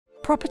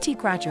Property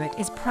Graduate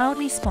is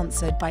proudly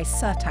sponsored by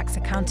Surtax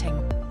Accounting.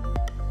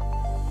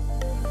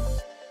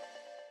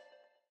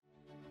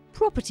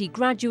 Property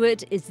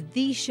Graduate is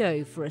the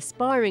show for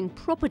aspiring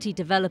property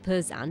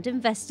developers and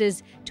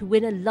investors to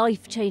win a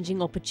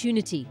life-changing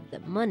opportunity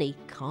that money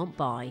can't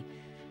buy.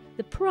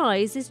 The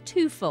prize is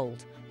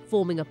twofold: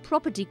 forming a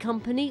property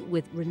company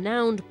with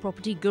renowned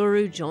property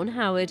guru John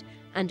Howard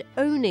and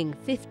owning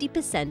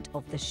 50%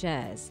 of the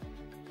shares.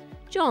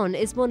 John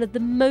is one of the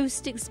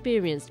most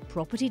experienced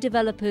property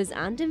developers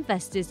and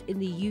investors in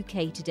the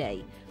UK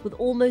today. With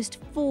almost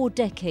 4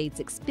 decades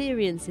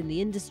experience in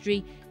the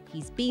industry,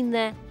 he's been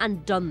there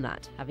and done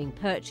that, having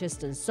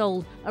purchased and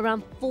sold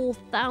around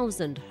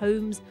 4,000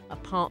 homes,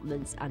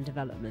 apartments and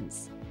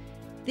developments.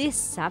 This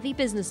savvy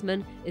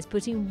businessman is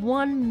putting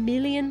 £1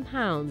 million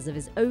of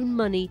his own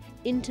money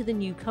into the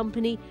new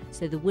company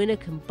so the winner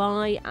can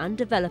buy and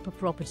develop a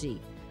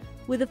property.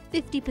 With a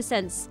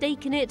 50%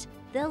 stake in it,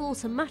 they'll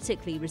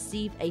automatically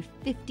receive a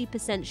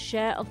 50%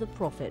 share of the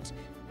profit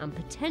and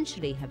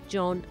potentially have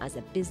John as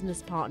a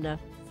business partner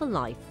for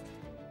life.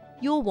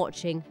 You're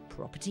watching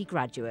Property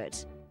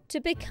Graduate. To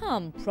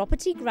become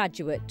Property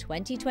Graduate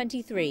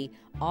 2023,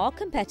 our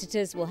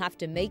competitors will have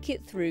to make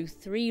it through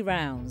 3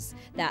 rounds.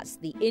 That's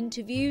the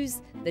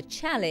interviews, the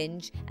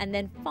challenge, and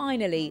then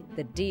finally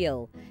the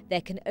deal.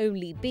 There can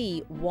only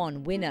be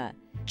one winner.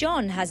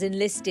 John has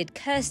enlisted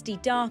Kirsty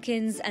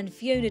Darkins and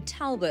Fiona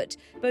Talbot,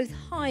 both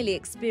highly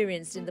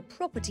experienced in the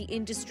property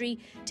industry,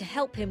 to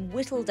help him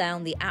whittle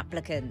down the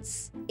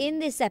applicants. In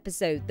this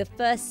episode, the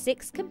first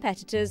 6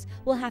 competitors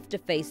will have to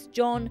face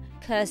John,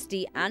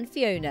 Kirsty and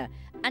Fiona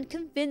and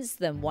convince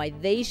them why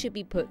they should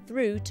be put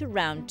through to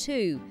round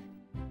 2.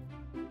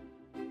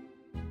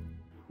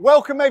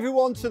 Welcome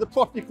everyone to the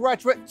Property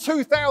Graduate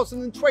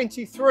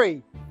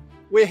 2023.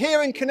 We're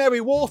here in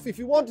Canary Wharf. If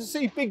you want to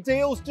see big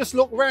deals, just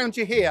look round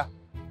you here.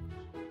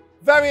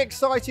 Very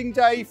exciting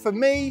day for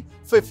me,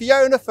 for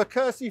Fiona, for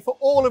Kirsty, for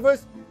all of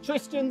us.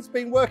 Tristan's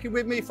been working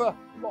with me for,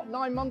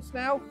 9 months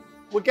now?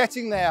 We're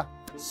getting there.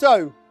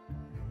 So,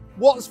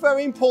 what's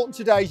very important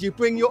today is you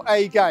bring your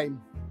A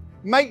game.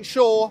 Make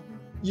sure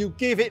you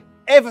give it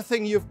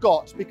everything you've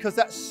got, because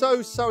that's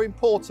so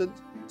important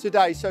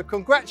today. So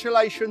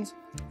congratulations.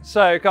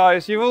 So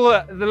guys, you're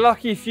all the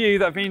lucky few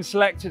that have been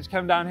selected to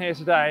come down here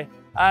today,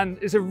 and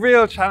it's a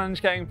real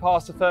challenge getting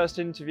past the first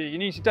interview. You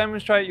need to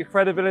demonstrate your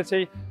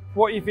credibility,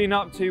 what you've been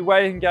up to,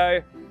 where you can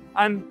go,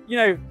 and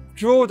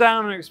draw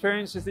down on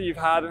experiences that you've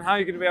had and how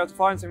you're going to be able to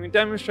find something and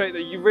demonstrate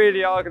that you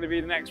really are going to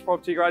be the next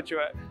property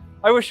graduate.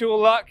 I wish you all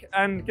luck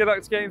and good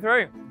luck to getting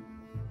through.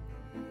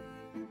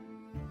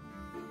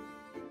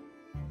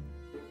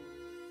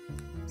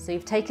 So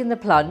you've taken the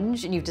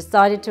plunge and you've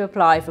decided to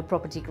apply for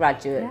Property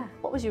Graduate. Yeah.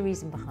 What was your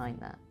reason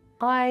behind that?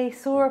 I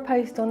saw a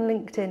post on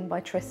LinkedIn by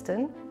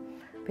Tristan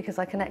because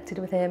I connected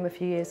with him a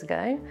few years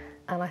ago,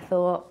 and I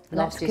thought,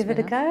 let's give it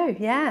a go.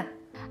 Yeah.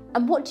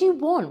 And what do you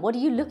want? What are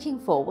you looking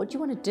for? What do you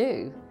want to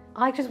do?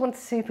 I just want to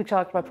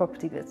supercharge my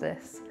property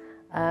business.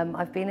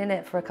 I've been in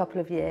it for a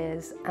couple of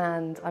years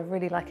and I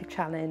really like a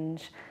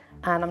challenge,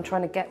 and I'm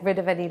trying to get rid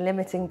of any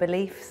limiting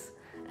beliefs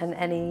and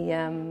any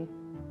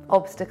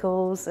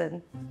obstacles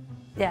and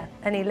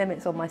any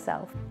limits on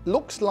myself.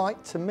 Looks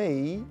like to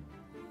me,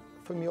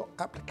 from your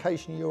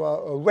application, you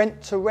are a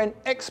rent-to-rent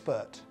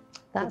expert.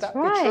 That's Would that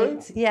right.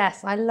 be true?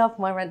 Yes, I love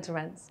my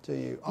rent-to-rents. Do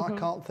you? I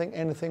can't think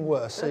anything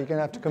worse, so you're going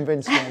to have to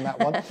convince me on that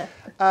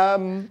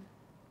one.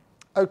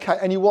 Okay,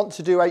 and you want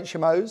to do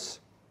HMOs?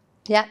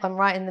 Yeah, I'm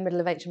right in the middle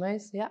of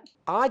HMOs, yeah.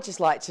 I'd just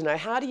like to know,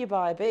 how do you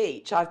buy a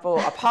beach? I've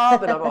bought a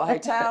pub and I've bought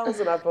hotels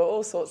and I've bought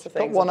all sorts of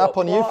things. Got one up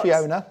on you,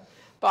 Fiona.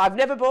 But I've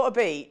never bought a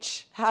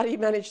beach. How do you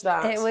manage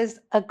that? It was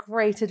a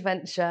great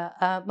adventure.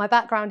 My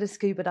background is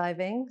scuba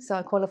diving, so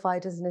I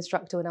qualified as an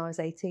instructor when I was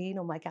 18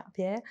 on my gap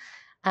year.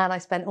 And I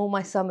spent all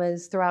my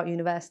summers throughout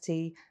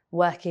university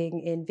working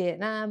in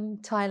Vietnam,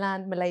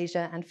 Thailand,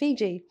 Malaysia and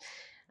Fiji.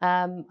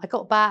 I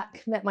got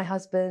back, met my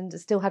husband,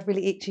 still had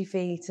really itchy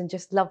feet and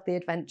just loved the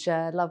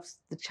adventure, loved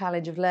the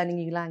challenge of learning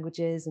new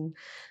languages and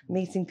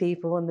meeting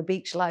people and the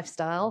beach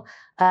lifestyle.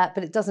 But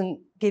it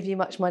doesn't give you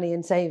much money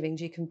in savings.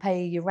 You can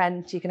pay your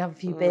rent, you can have a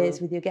few beers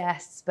with your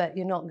guests, but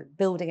you're not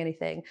building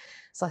anything.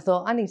 So I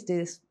thought, I need to do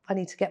this, I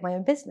need to get my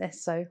own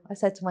business. So I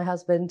said to my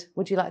husband,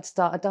 would you like to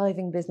start a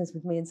diving business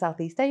with me in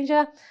Southeast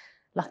Asia?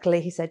 Luckily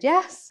he said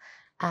yes,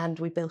 and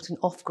we built an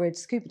off-grid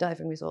scuba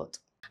diving resort.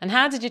 And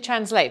how did you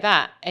translate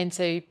that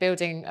into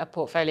building a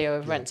portfolio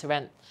of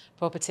rent-to-rent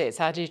properties?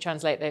 How do you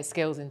translate those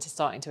skills into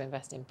starting to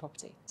invest in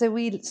property? So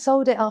we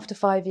sold it after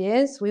 5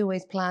 years. We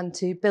always planned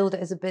to build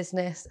it as a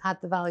business, add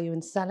the value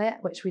and sell it,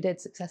 which we did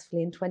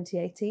successfully in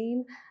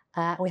 2018.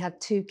 We had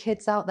 2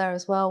 kids out there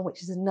as well,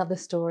 which is another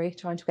story,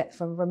 trying to get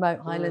from a remote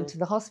island to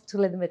the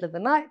hospital in the middle of the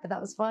night, but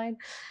that was fine.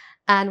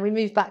 And we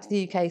moved back to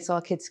the UK so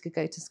our kids could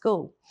go to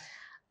school.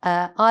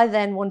 I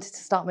then wanted to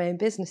start my own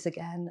business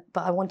again,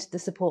 but I wanted the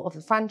support of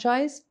the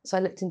franchise. So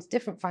I looked into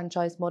different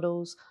franchise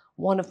models,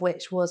 one of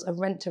which was a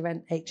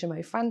rent-to-rent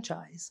HMO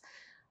franchise.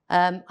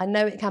 I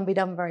know it can be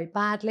done very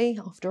badly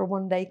after a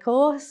one-day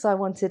course. So I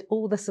wanted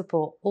all the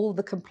support, all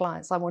the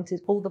compliance. I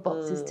wanted all the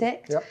boxes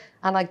ticked. Yep.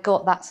 And I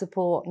got that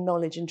support,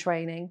 knowledge and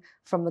training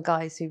from the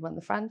guys who run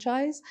the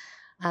franchise.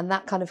 And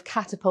that kind of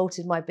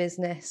catapulted my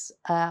business.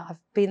 I've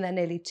been there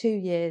nearly 2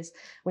 years.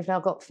 We've now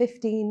got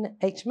 15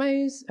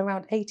 HMOs,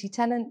 around 80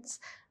 tenants.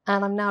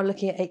 And I'm now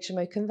looking at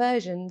HMO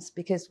conversions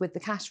because with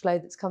the cash flow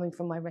that's coming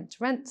from my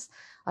rent-to-rents,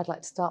 I'd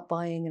like to start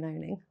buying and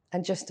owning.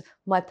 And just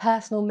my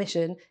personal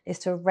mission is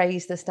to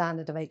raise the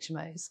standard of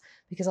HMOs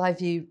because I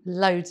view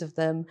loads of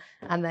them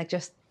and they're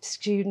just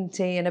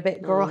studenty and a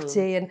bit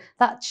grotty, and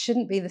that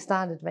shouldn't be the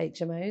standard of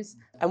HMOs.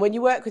 And when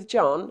you work with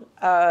John,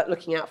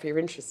 looking out for your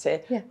interests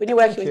here, when you're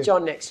working with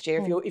John next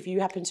year, if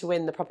you happen to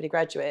win the Property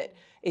Graduate,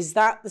 is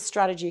that the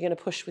strategy you're going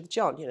to push with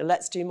John? You know,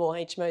 let's do more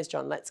HMOs,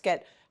 John. Let's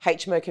get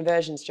HMO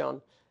conversions,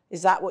 John.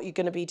 Is that what you're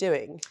going to be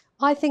doing?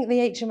 I think the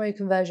HMO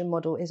conversion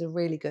model is a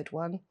really good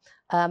one.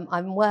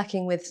 I'm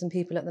working with some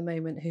people at the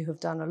moment who have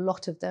done a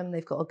lot of them.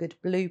 They've got a good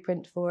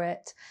blueprint for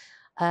it.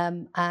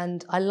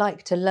 And I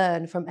like to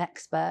learn from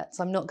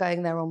experts. I'm not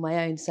going there on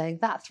my own saying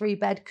that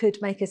 3-bed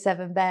could make a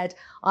 7-bed.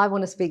 I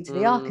want to speak to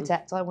the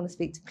architect. I want to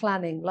speak to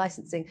planning,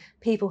 licensing.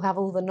 People have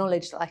all the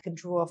knowledge that I can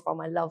draw from.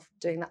 I love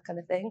doing that kind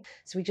of thing.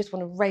 So we just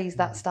want to raise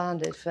that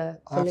standard for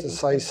I have to living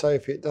say, space.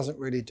 Sophie, it doesn't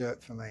really do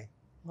it for me.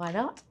 Why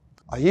not?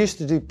 I used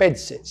to do bed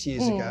sits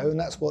years ago, and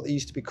that's what they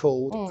used to be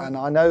called. And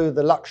I know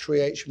the luxury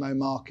HMO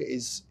market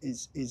is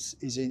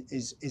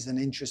an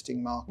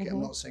interesting market.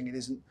 I'm not saying it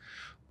isn't,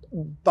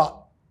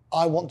 but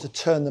I want to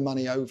turn the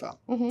money over.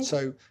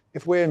 So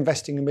if we're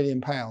investing £1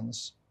 million,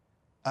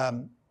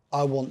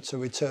 I want a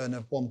return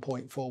of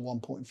 1.4,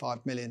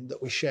 1.5 million that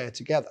we share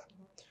together.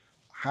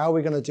 How are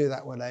we going to do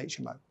that with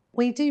HMO?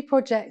 We do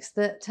projects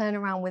that turn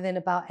around within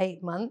about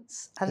 8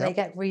 months and they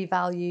get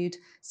revalued.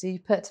 So you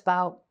put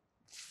about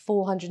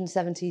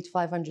 470 to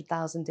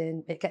 500,000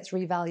 in, it gets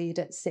revalued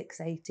at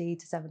 680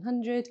 to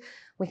 700.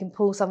 We can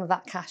pull some of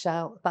that cash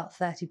out, about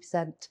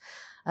 30%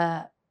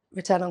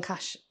 return on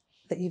cash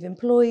that you've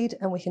employed,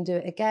 and we can do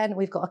it again.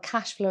 We've got a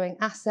cash flowing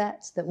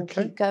asset that will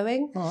keep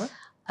going. All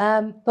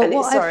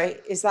right.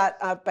 Is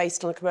that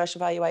based on a commercial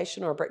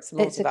valuation or a bricks and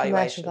mortar It's a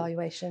valuation? commercial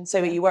valuation. So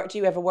do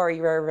you ever worry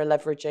you're over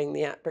leveraging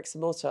the bricks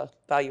and mortar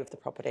value of the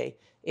property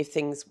if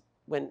things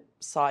went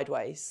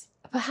sideways?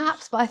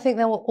 Perhaps, but I think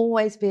there will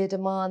always be a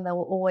demand. There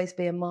will always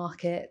be a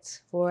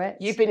market for it.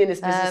 You've been in this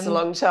business a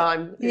long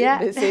time.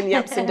 Yeah. You've seen the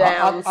ups and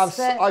downs.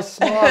 I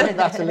smile at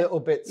that a little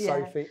bit,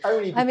 Sophie,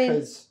 only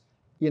because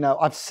you know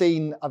I've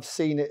seen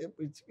it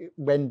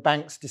when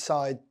banks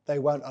decide they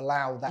won't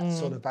allow that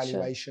sort of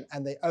valuation,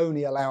 and they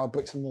only allow a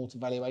bricks and mortar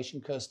valuation.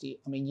 Kirsty,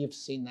 I mean, you've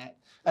seen that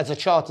as a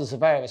chartered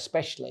surveyor,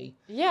 especially.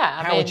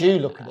 Yeah. How would you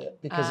look at it?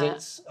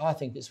 Because I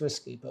think it's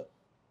risky, but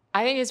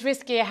I think it's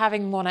riskier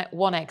having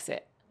one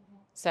exit.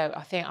 So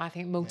I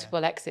think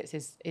multiple exits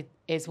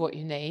is what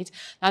you need.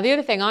 Now, the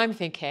other thing I'm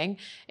thinking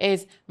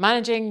is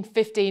managing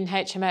 15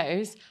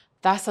 HMOs,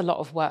 that's a lot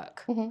of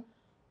work,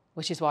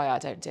 which is why I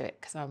don't do it,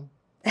 because I'm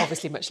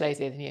obviously much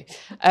lazier than you.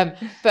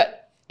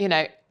 But, you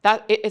know,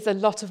 that it is a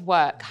lot of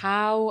work.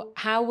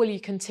 How will you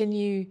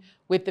continue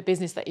with the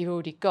business that you've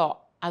already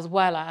got, as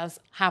well as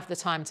have the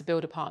time to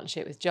build a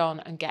partnership with John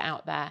and get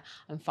out there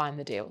and find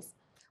the deals?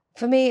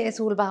 For me, it's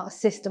all about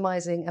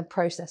systemising and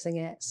processing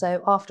it.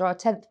 So after our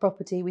 10th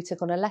property, we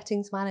took on a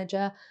lettings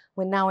manager.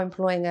 We're now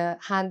employing a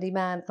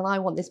handyman, and I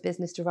want this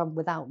business to run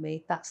without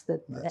me. That's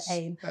the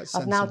aim.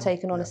 I've now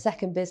taken on a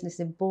second business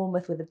in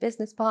Bournemouth with a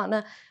business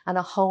partner, and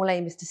our whole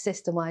aim is to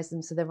systemise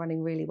them so they're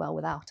running really well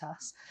without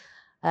us.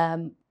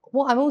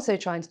 What I'm also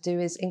trying to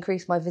do is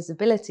increase my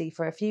visibility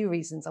for a few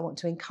reasons. I want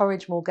to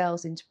encourage more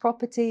girls into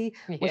property.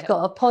 Yeah. We've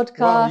got a podcast.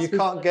 Well, you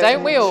can't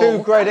get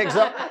two great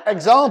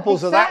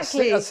examples of that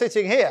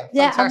sitting here.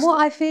 Yeah, Fantastic. And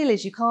what I feel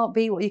is you can't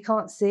be what you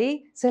can't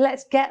see. So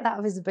let's get that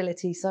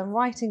visibility. So I'm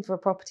writing for a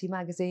property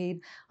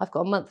magazine. I've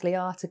got a monthly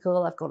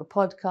article. I've got a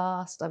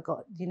podcast. I've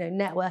got, you know,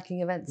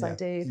 networking events I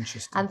do.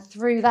 And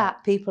through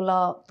that, people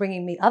are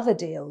bringing me other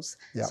deals.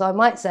 Yeah. So I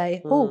might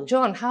say, oh,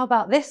 John, how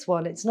about this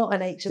one? It's not an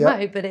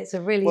HMO, but it's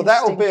a really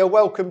that will be a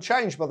welcome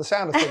change by the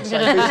sound of things.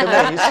 But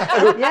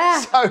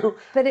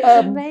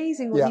it's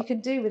amazing what you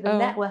can do with a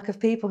network of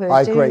people who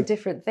are doing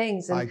different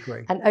things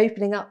and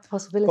opening up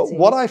possibilities. But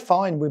what I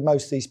find with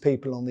most of these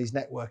people on these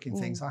networking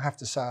things, I have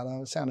to say,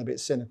 and I sound a bit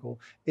cynical,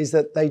 is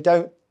that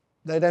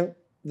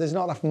there's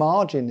not enough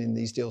margin in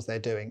these deals they're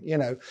doing, you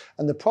know.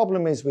 And the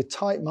problem is with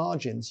tight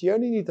margins, you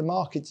only need the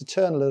market to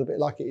turn a little bit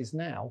like it is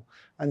now,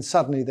 and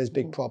suddenly there's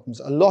big problems.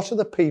 A lot of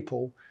the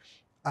people,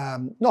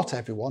 not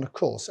everyone, of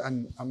course,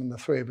 and I mean the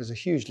three of us are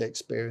hugely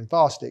experienced,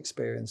 vastly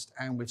experienced,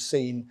 and we've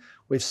seen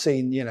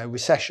you know,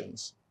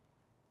 recessions.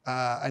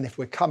 And if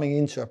we're coming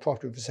into a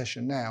property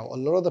recession now, a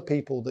lot of the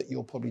people that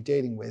you're probably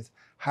dealing with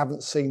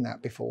haven't seen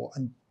that before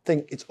and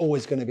think it's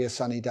always going to be a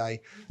sunny day.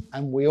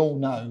 And we all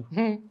know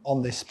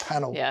on this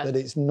panel that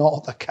it's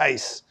not the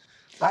case.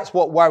 That's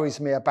what worries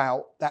me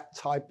about that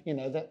type, you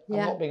know, that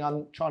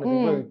I'm trying to be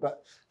rude,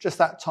 but just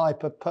that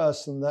type of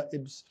person that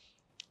is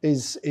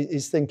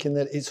is thinking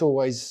that it's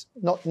always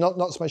not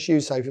so much you,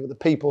 Sophie, but the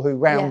people who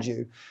round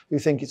you who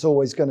think it's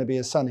always going to be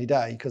a sunny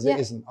day, because it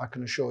isn't. I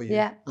can assure you.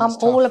 Yeah, That's I'm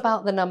tough. all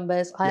about the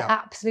numbers. I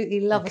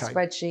absolutely love a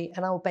spreadsheet,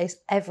 and I will base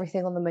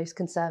everything on the most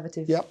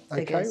conservative figures.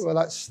 Okay, well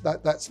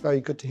that's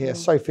very good to hear.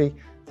 Sophie,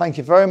 thank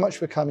you very much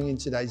for coming in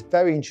today. It's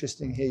very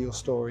interesting to hear your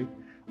story,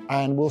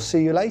 and we'll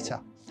see you later.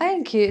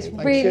 Thank you. It's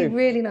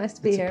really nice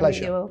to be here. It's a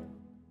pleasure. And meet you all.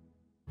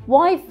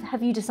 Why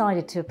have you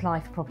decided to apply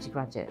for Property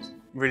Graduate?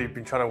 Really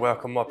been trying to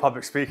work on my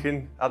public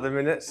speaking at the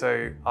minute.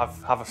 So I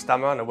have a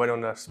stammer, and I went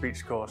on a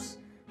speech course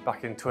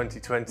back in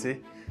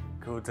 2020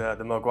 called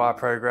the Maguire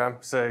programme.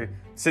 So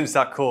since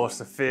that course,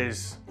 the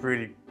fear's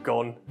really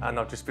gone, and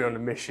I've just been on a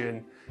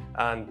mission.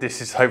 And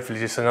this is hopefully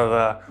just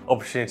another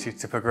opportunity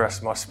to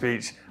progress my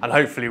speech and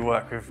hopefully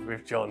work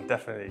with John,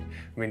 definitely.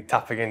 I mean,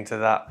 tapping into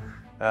that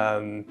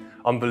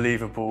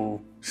unbelievable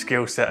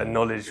skill set and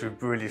knowledge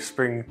would really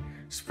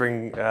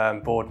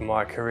springboard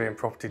my career in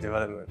property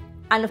development.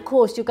 And of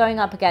course, you're going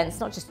up against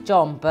not just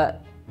John,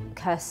 but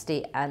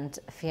Kirsty and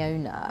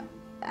Fiona.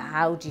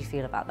 How do you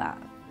feel about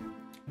that?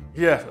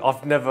 Yeah,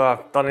 I've never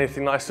done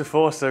anything like this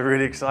before, so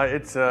really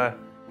excited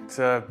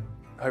to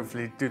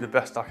hopefully do the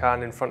best I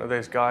can in front of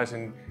those guys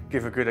and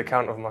give a good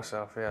account of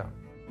myself, yeah.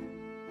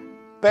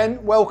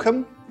 Ben,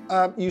 welcome.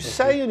 You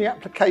say in the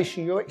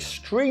application you're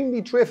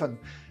extremely driven.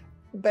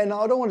 Ben,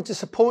 I don't want to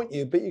disappoint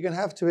you, but you're going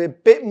to have to be a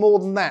bit more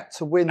than that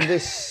to win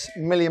this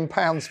 £1 million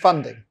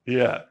funding.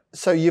 Yeah.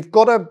 So you've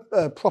got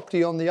a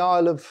property on the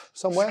Isle of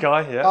somewhere?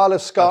 Skye, yeah. Isle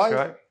of Skye.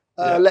 That's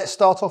right. Let's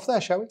start off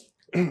there, shall we?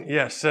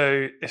 Yeah,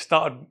 so it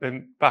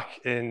started back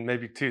in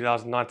maybe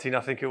 2019,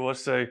 I think it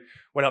was. So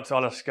went up to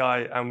Isle of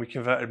Skye and we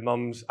converted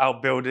Mum's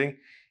outbuilding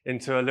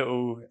into a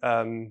little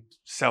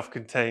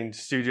self-contained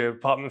studio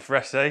apartment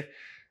for SA.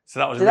 So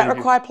that was Did that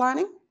require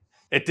planning?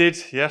 It did,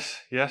 yes.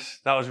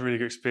 That was a really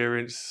good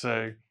experience.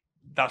 So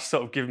that's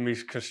sort of given me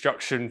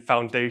construction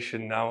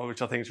foundation now,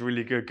 which I think is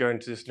really good going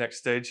to this next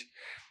stage.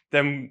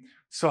 Then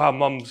saw how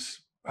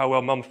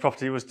well Mum's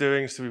property was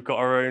doing. So we've got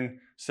our own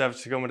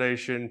service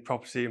accommodation,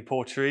 property and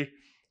porchery.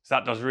 So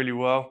that does really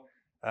well.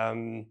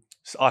 So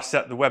I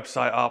set the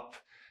website up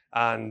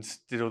and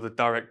did all the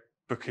direct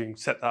booking,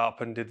 set that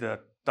up and did the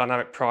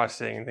dynamic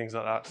pricing and things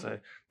like that. So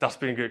that's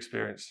been a good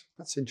experience.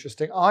 That's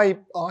interesting.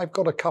 I've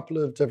got a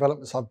couple of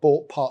developments I've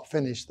bought part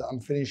finished that I'm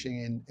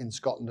finishing in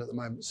Scotland at the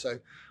moment. So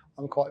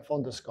I'm quite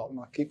fond of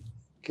Scotland. I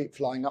keep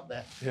flying up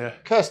there. Yeah.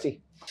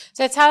 Kirsty.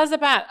 So tell us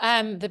about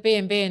the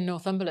B&B in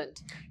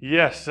Northumberland.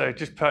 Yes, so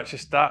just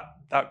purchased that.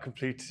 That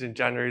completed in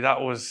January.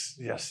 That was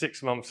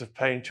 6 months of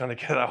pain trying to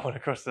get that one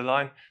across the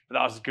line. But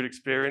that was a good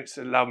experience.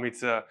 It allowed me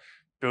to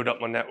build up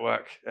my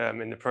network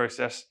in the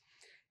process.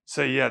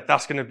 So yeah,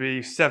 that's going to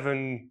be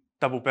 7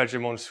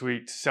 double-bedroom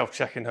ensuite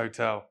self-check-in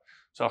hotel.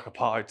 So like a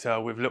part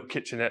hotel with little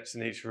kitchenettes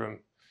in each room.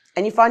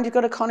 And you find you've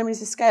got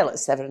economies of scale at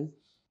 7?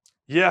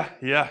 Yeah.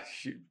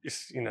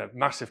 It's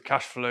massive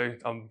cash flow.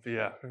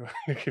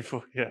 Looking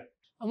for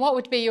And what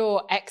would be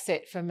your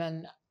exit from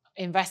an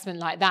investment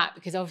like that?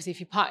 Because obviously, if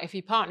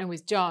you partner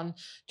with John,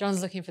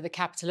 John's looking for the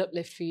capital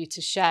uplift for you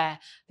to share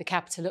the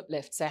capital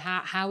uplift. So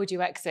how would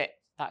you exit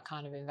that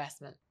kind of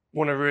investment?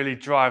 Want to really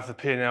drive the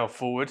P&L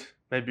forward,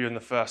 maybe in the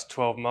first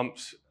 12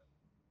 months,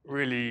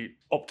 really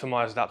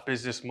optimize that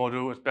business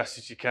model as best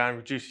as you can,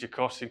 reduce your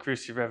costs,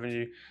 increase your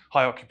revenue,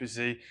 high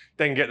occupancy,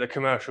 then get the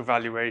commercial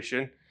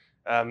valuation,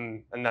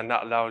 and then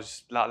that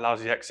allows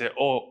the exit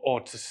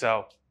or to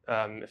sell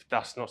if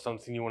that's not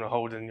something you want to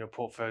hold in your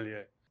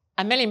portfolio.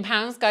 £1 million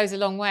goes a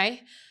long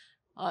way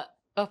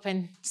up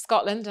in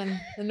Scotland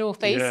and the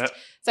northeast. Yeah.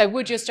 So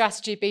would your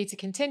strategy be to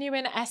continue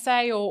in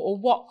SA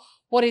or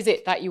what is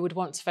it that you would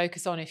want to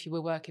focus on if you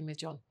were working with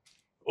John?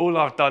 All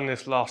I've done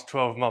this last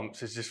 12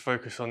 months is just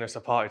focus on this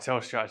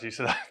apartheid strategy.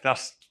 So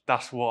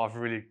that's what I've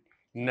really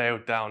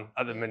nailed down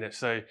at the minute.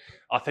 So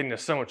I think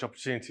there's so much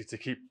opportunity to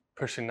keep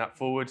pushing that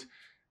forward,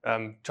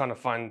 trying to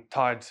find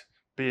tied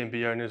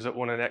B&B owners that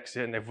want an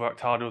exit and they've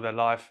worked hard all their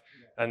life.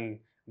 And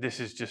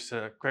this is just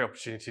a great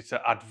opportunity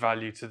to add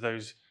value to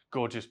those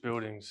gorgeous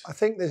buildings. I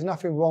think there's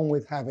nothing wrong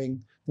with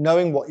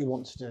knowing what you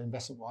want to do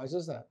investment-wise,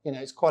 is there?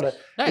 It's quite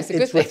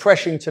it's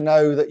refreshing to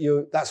know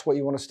that that's what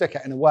you want to stick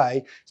at in a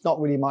way. It's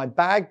not really my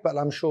bag, but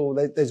I'm sure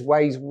there's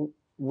ways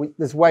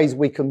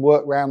we can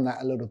work around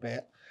that a little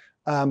bit.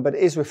 But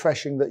it is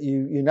refreshing that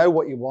you know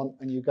what you want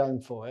and you're going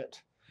for it.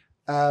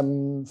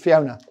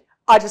 Fiona.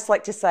 I'd just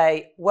like to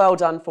say, well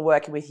done for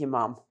working with your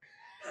mum.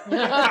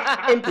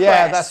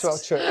 Yeah, that's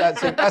what's true.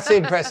 That's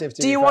impressive.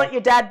 Do you want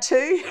your dad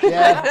too?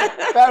 Yeah,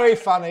 very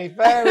funny,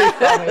 very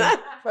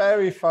funny,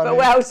 very funny. But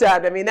well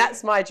done. I mean,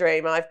 that's my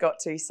dream. I've got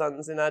 2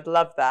 sons, and I'd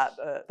love that.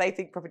 They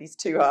think property's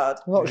too hard.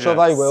 I'm not sure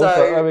they will, but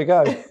there we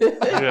go.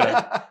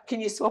 Yeah. Can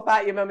you swap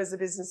out your mum as a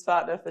business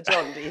partner for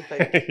John? Do you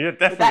think? Yeah,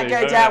 definitely. Would that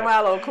go down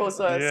well, or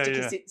cause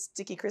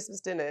sticky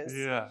Christmas dinners?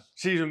 Yeah,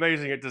 she's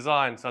amazing at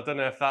design. So I don't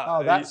know if that.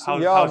 Oh,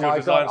 how's your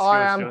design skills,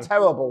 I am John?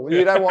 terrible.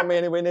 You don't want me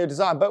anywhere near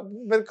design, but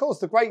of course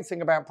the great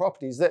thing about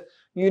property is that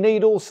you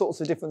need all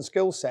sorts of different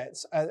skill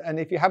sets, and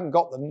if you haven't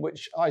got them,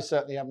 which I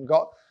certainly haven't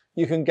got,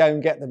 you can go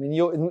and get them.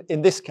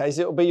 In this case,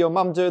 it'll be your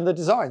mum doing the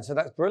design, so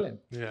that's brilliant.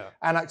 Yeah.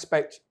 And I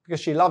expect, because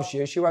she loves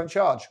you, she won't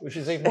charge, which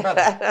is even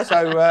better.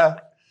 So,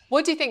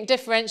 what do you think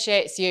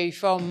differentiates you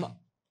from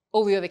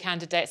all the other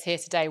candidates here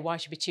today? Why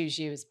should we choose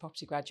you as a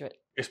property graduate?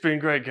 It's been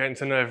great getting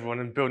to know everyone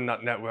and building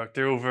that network.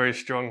 They're all very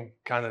strong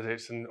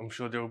candidates, and I'm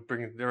sure they'll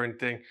bring their own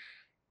thing.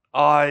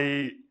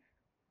 I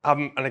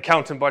am an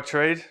accountant by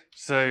trade,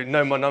 so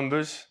know my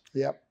numbers.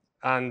 Yep.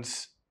 And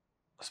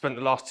I spent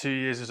the last 2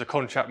 years as a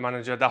contract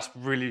manager. That's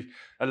really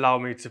allowed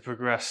me to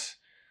progress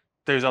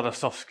those other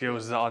soft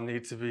skills that I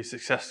need to be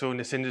successful in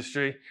this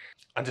industry,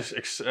 and just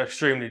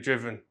extremely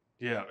driven.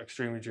 Yeah,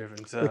 extremely driven.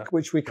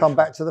 Which we come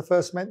back to the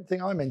first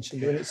thing I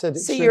mentioned when it said.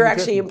 So you're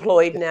actually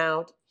employed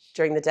now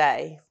during the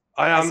day?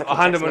 I am. I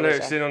handed my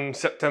notice in on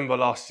September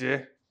last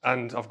year,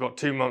 and I've got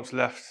 2 months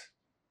left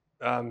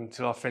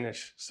till I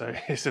finish. So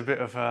it's a bit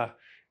of a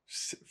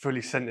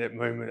fully sent it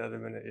moment at the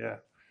minute. Yeah.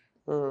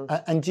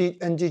 And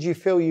did you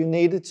feel you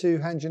needed to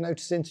hand your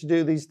notice in to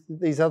do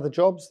these other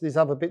jobs, these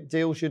other bit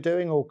deals you're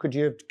doing, or could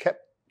you have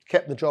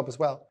kept the job as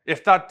well?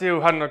 If that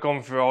deal hadn't have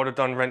gone through, I would have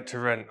done rent to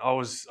rent.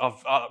 I've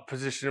at a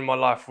position in my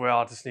life where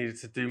I just needed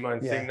to do my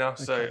own thing now,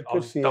 so I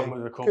was done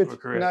with the corporate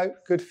career. No,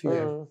 good for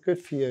you.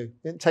 Good for you.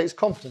 It takes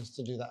confidence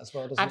to do that as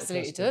well, doesn't it?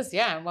 Absolutely does,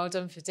 yeah. And well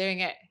done for doing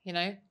it,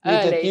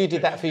 early. You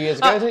did that a few years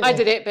ago, didn't you? I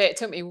did it, but it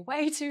took me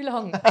way too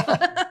long.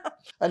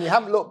 And you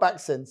haven't looked back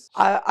since.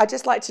 I'd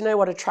just like to know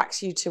what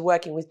attracts you to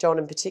working with John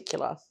in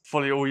particular.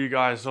 Follow all you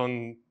guys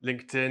on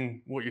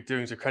LinkedIn. What you're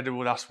doing is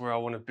incredible. That's where I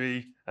want to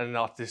be. And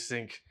I just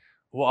think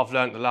what I've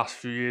learned the last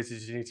few years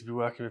is you need to be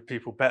working with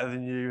people better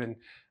than you,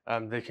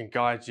 and they can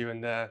guide you,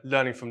 and they're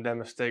learning from their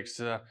mistakes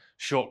to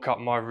shortcut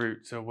my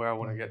route to where I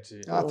want to get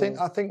to.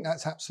 I think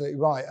that's absolutely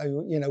right.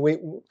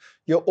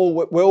 We're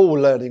all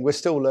learning. We're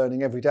still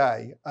learning every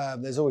day.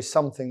 There's always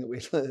something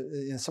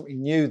that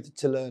something new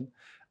to learn.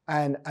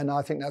 And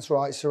I think that's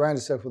right. Surround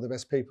yourself with the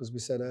best people, as we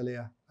said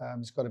earlier.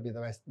 It's got to be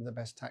the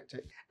best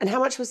tactic. And how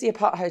much was the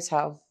apart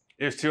hotel?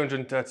 It was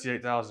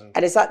 238,000.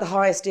 And is that the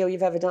highest deal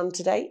you've ever done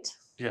to date?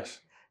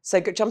 Yes. So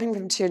jumping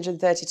from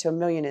 230 to $1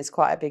 million is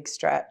quite a big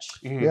stretch.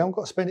 We haven't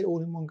got to spend it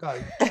all in one go.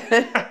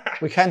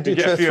 We can do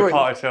 2 or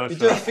 3. We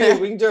do a few.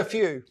 We can do a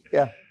few.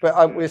 Yeah, but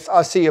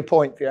I see your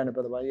point, Fiona.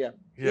 By the way,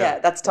 yeah,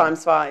 that's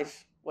times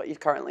 5 what you've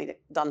currently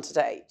done to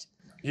date.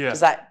 Yeah. Does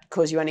that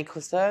cause you any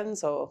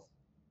concerns, or?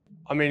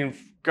 I mean,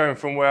 going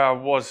from where I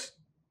was,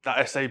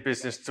 that SA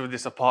business, to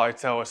this apart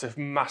hotel, it's a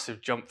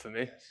massive jump for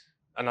me.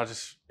 And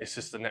it's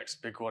just the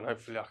next big one.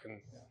 Hopefully I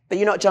can. But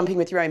you're not jumping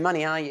with your own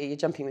money, are you? You're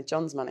jumping with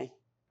John's money.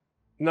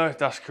 No,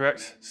 that's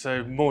correct.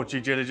 So more due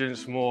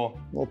diligence, more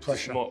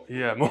pressure.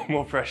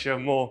 More pressure,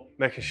 more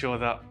making sure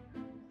that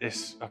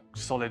it's a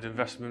solid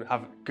investment,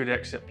 have good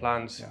exit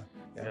plans.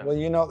 Yeah. Well,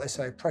 you know what they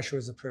say, pressure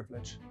is a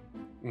privilege.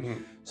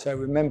 So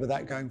remember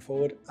that going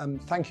forward.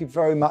 Thank you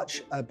very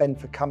much, Ben,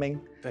 for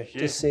coming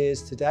to see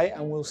us today,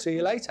 and we'll see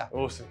you later.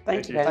 Awesome.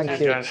 Thank you, Ben.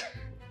 Thank you. Guys.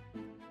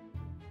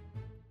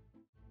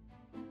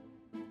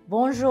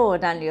 Bonjour,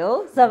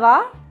 Daniel. Ça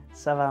va?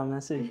 Ça va,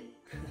 merci.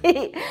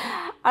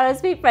 And I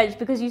speak French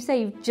because you say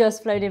you've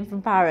just flown in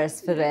from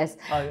Paris for this.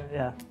 Oh,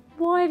 yeah.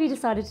 Why have you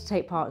decided to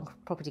take part in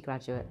Property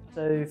Graduate?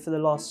 So for the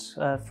last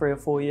 3 or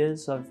 4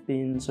 years, I've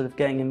been sort of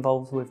getting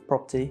involved with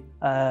property.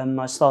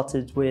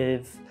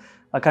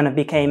 I kind of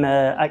became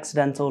an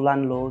accidental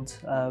landlord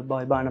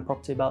by buying a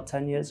property about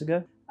 10 years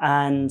ago.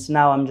 And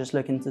now I'm just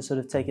looking to sort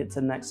of take it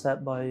to the next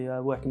step by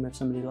working with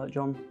somebody like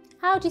John.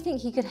 How do you think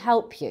he could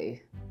help you?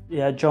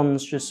 Yeah,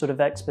 John's just sort of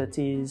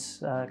expertise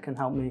can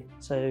help me.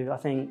 So I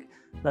think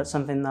that's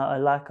something that I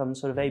lack. I'm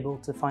sort of able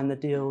to find the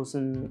deals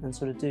and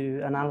sort of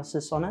do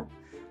analysis on it.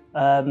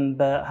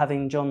 But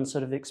having John's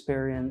sort of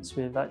experience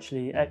with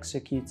actually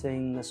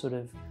executing the sort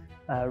of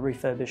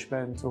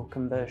refurbishment or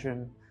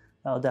conversion,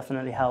 that'll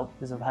definitely help,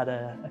 because I've had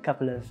a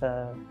couple of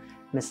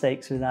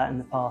mistakes with that in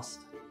the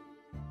past.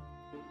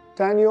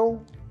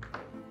 Daniel,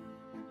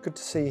 good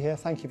to see you here.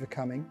 Thank you for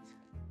coming.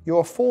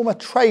 You're a former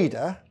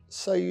trader,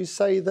 so you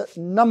say that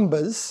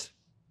numbers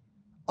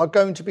are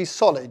going to be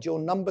solid. Your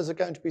numbers are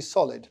going to be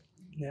solid.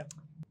 Yeah.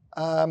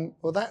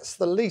 Well, that's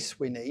the least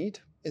we need,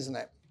 isn't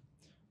it?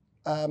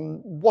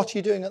 What are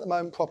you doing at the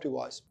moment,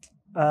 property-wise?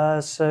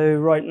 So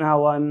right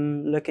now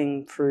I'm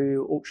looking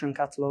through auction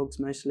catalogues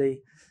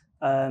mostly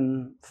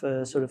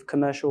for sort of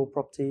commercial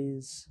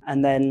properties.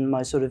 And then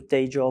my sort of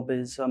day job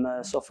is I'm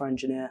a software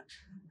engineer,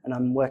 and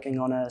I'm working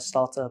on a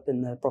startup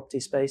in the property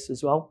space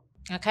as well.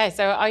 Okay,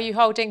 so are you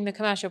holding the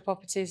commercial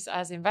properties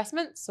as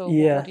investments? Or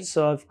yeah,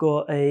 so I've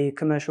got a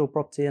commercial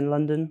property in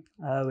London,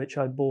 which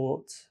I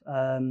bought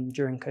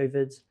during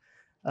COVID.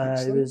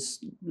 It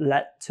was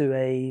let to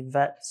a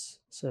vet,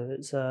 so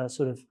it's a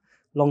sort of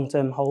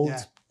long-term hold.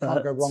 Yeah,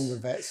 can't go wrong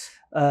with vets.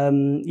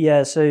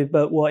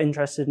 But what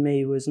interested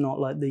me was not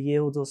like the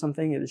yield or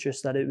something. It was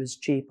just that it was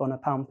cheap on a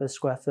 £1 per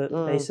square foot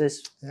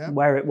basis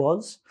where it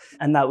was.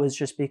 And that was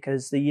just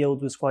because the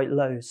yield was quite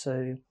low.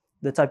 So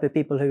the type of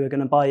people who were going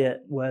to buy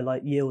it were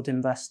like yield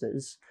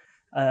investors.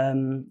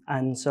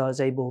 And so I was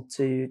able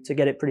to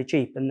get it pretty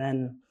cheap. And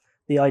then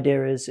the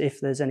idea is if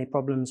there's any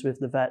problems with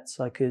the vets,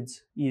 I could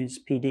use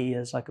PD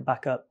as like a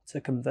backup to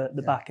convert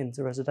the back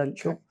into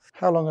residential. Okay.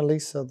 How long a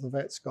lease have the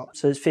vets got?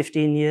 So it's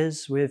 15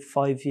 years with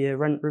 5-year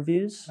rent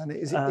reviews. And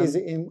is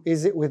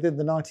it within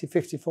the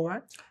 1954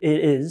 Act?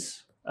 It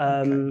is.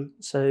 Okay.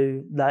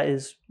 So that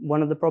is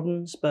one of the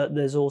problems, but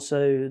there's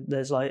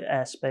like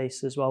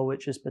airspace as well,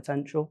 which is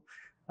potential.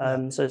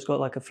 So it's got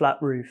like a flat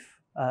roof.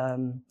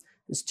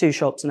 There's 2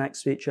 shops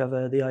next to each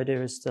other. The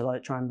idea is to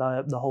like try and buy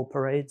up the whole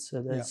parade.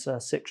 So there's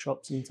 6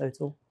 shops in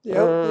total. The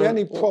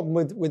only problem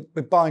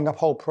with buying up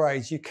whole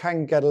parades, you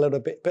can get a little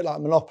bit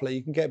like Monopoly.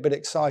 You can get a bit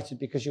excited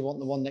because you want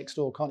the one next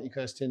door, can't you,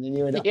 Kirsty? And then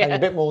you end up paying a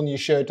bit more than you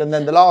should. And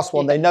then the last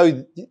one, they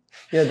know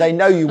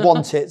you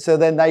want it, so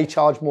then they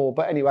charge more.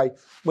 But anyway,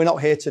 we're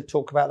not here to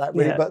talk about that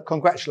really. But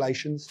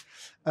congratulations,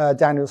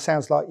 Daniel.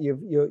 Sounds like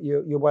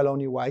you're well on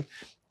your way.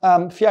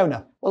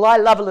 Fiona. Well, I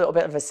love a little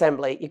bit of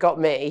assembly. You got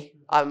me.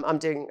 I'm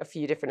doing a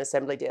few different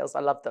assembly deals.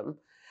 I love them.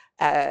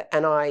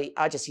 And I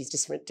just use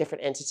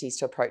different entities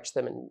to approach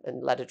them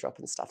and letter drop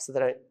and stuff, so they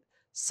don't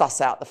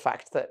suss out the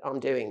fact that I'm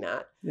doing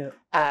that.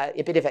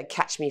 A bit of a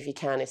catch me if you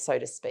can, so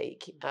to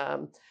speak.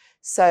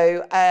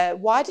 So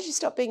why did you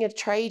stop being a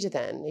trader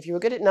then? If you were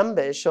good at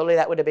numbers, surely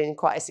that would have been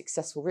quite a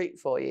successful route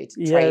for you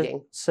to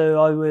trading. So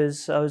I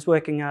was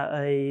working at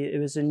it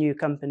was a new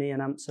company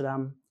in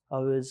Amsterdam. I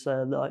was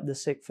like the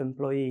 6th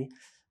employee.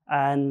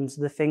 And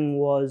the thing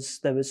was,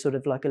 there was sort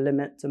of like a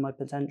limit to my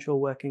potential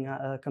working at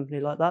a company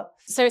like that.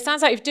 So it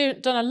sounds like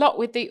you've done a lot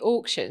with the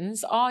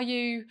auctions. Are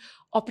you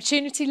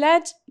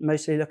opportunity-led?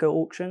 Mostly look at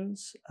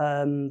auctions.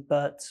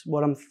 But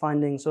what I'm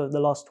finding sort of the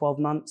last 12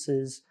 months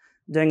is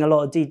doing a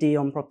lot of DD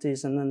on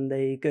properties, and then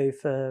they go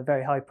for a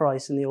very high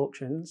price in the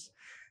auctions.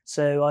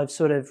 So I've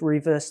sort of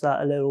reversed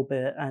that a little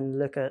bit and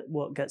look at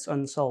what gets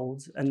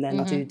unsold and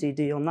then do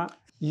DD on that.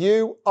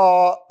 You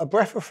are a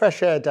breath of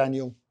fresh air,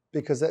 Daniel,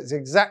 because that's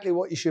exactly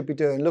what you should be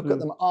doing. Look at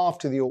them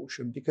after the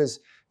auction,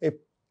 because if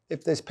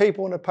there's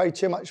people want to pay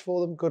too much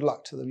for them, good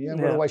luck to them. You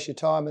don't want to waste your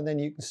time, and then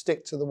you can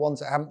stick to the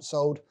ones that haven't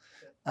sold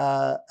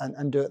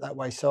and do it that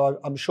way. So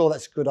I'm sure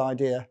that's a good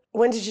idea.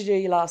 When did you do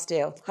your last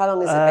deal? How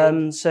long has it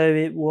been? So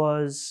it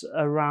was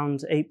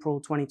around April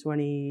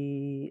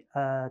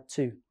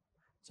 2022.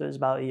 So it was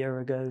about a year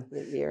ago,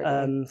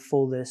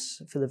 for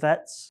the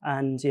vets.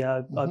 And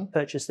I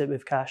purchased it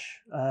with cash.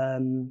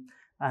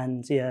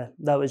 And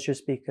that was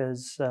just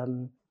because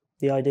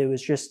the idea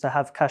was just to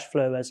have cash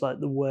flow as like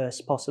the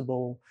worst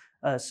possible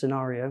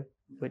scenario,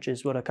 which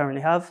is what I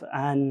currently have.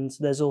 And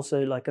there's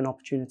also like an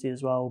opportunity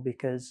as well,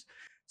 because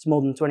it's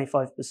more than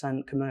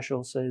 25%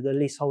 commercial. So the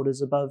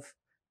leaseholders above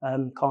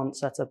can't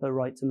set up a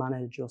right to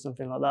manage or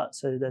something like that.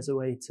 So there's a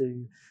way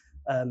to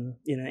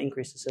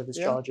increase the service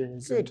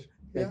charges. Good.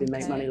 Maybe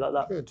make money like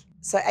that. Good.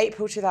 So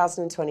April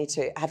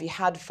 2022, have you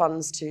had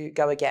funds to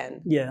go again?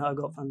 Yeah, I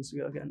got funds to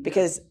go again.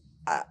 Because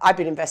I've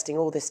been investing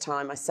all this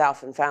time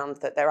myself and found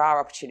that there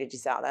are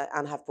opportunities out there,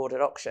 and have bought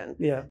at auction.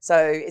 Yeah. So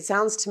it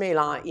sounds to me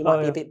like you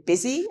might be a bit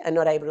busy and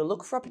not able to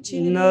look for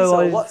opportunities.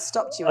 No, or what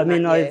stopped you? I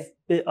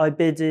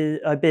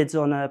bid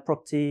on a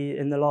property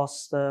in the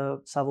last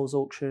Savills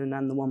auction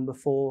and the one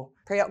before.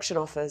 Pre-auction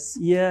offers.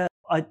 Yeah.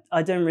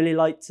 I don't really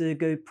like to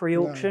go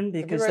pre-auction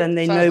because then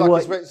they know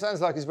what...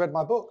 Sounds like he's read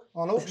my book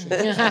on auction.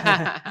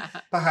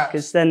 Perhaps.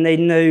 Because then they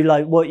know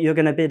like what you're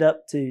going to bid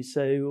up to,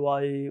 so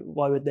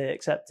why would they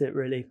accept it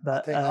really?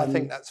 But I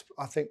think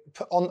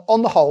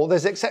on the whole,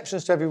 there's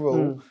exceptions to every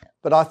rule,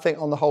 but I think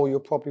on the whole you're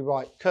probably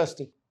right.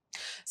 Kirsty.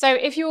 So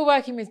if you were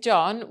working with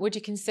John, would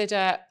you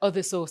consider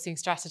other sourcing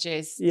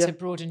strategies to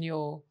broaden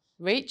your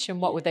reach, and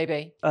what would they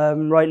be?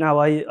 Right now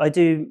I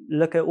do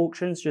look at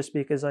auctions just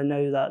because I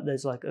know that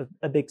there's like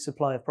a big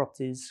supply of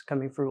properties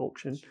coming through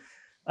auction.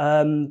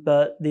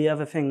 But the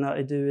other thing that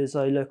I do is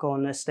I look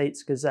on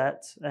Estates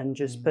Gazette and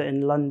just put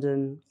in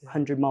London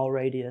 100-mile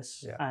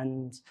radius,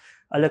 and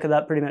I look at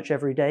that pretty much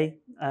every day,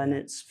 and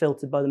it's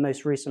filtered by the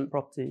most recent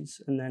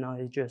properties, and then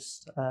I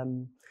just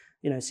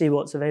see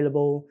what's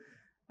available.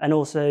 And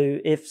also,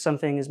 if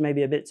something is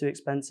maybe a bit too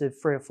expensive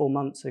 3 or 4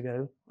 months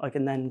ago, I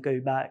can then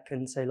go back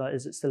and say, like,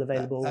 is it still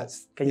available?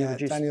 Can you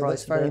reduce the price?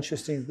 That's very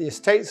interesting. The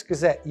Estates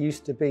Gazette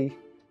used to be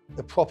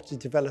the property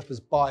developer's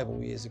Bible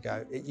years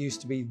ago. It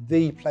used to be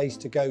the place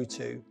to go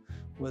to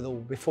with all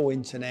before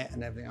internet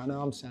and everything. I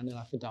know I'm sounding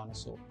like a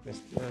dinosaur,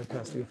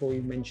 Kirsty, before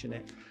you mention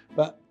it,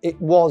 but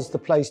it was the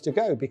place to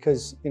go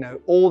because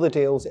all the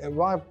deals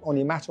arrive on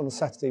your mat on a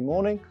Saturday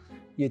morning.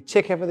 You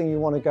tick everything you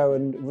want to go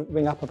and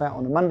ring up about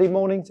on a Monday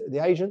morning to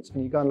the agents,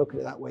 and you go and look at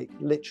it that week,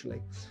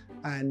 literally.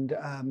 And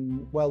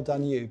well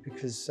done you,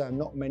 because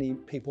not many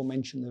people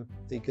mention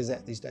the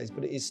Gazette these days,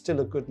 but it is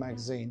still a good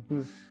magazine.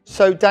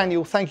 So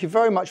Daniel, thank you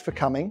very much for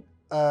coming.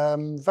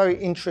 Very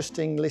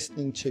interesting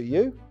listening to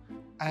you,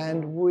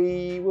 and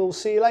we will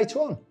see you later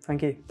on.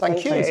 Thank you.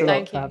 Thank you. Thanks a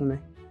lot for having me.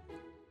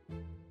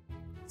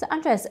 So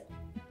Andreas,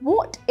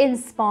 what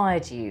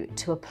inspired you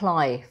to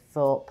apply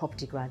for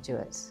Property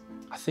Graduates?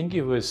 I think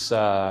it was,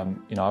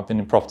 I've been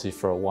in property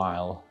for a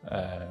while,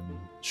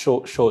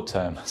 short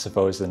term, I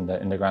suppose, in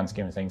the grand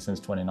scheme of things since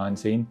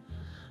 2019.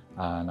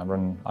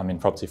 And I'm in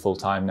property full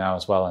time now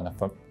as well. And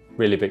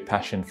really big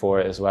passion for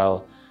it as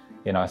well.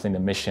 You know, I think the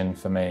mission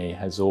for me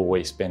has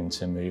always been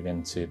to move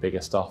into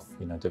bigger stuff,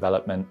 you know,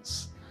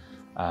 developments.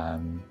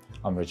 I'm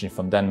originally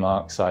from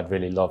Denmark, so I'd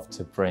really love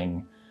to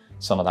bring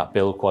some of that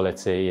build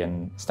quality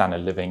and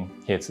standard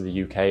living here to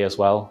the UK as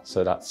well.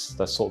 So that's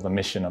sort of the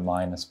mission of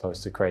mine, as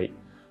opposed to create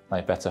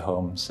like better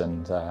homes.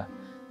 And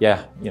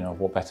yeah, you know,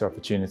 what better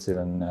opportunity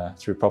than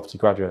through Property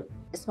Graduate.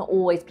 It's not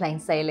always plain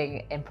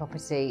sailing in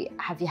property.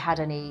 Have you had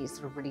any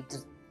sort of really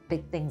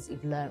big things that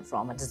you've learned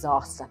from, a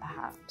disaster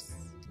perhaps?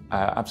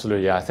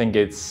 Absolutely, yeah. I think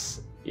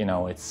it's, you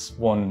know, it's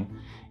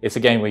a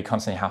game where you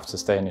constantly have to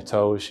stay on your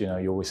toes. You know,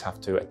 you always have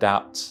to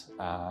adapt.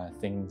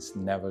 Things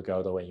never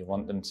go the way you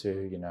want them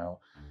to. You know,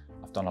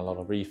 I've done a lot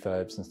of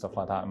refurbs and stuff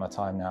like that in my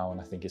time now, and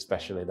I think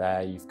especially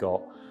there, you've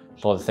got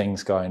a lot of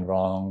things going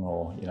wrong,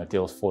 or, you know,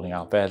 deals falling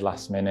out of bed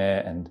last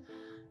minute. And,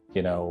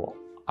 you know,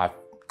 I've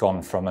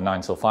gone from a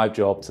 9 till 5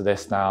 job to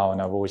this now,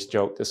 and I've always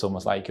joked it's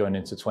almost like going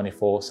into a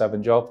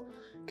 24/7 job,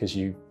 because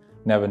you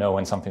never know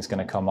when something's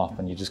going to come up,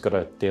 and you just got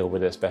to deal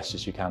with it as best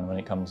as you can when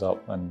it comes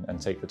up, and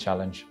take the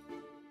challenge.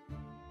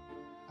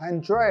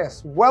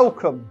 Andreas,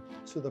 welcome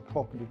to the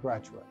Property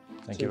Graduate.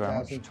 Thank you very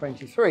much.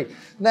 2023.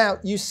 Now,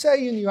 you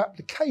say in your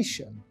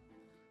application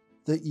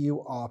that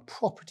you are a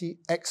property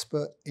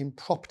expert in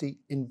property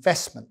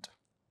investment.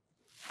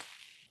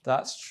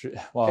 That's true.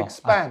 Well,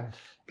 expand,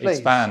 please.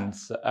 Expand.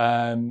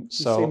 You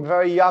seem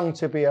very young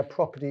to be a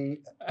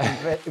property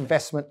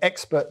investment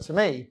expert to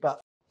me,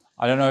 but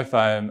I don't know if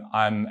I'm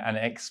an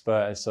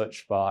expert as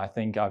such, but I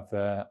think I've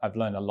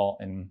learned a lot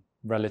in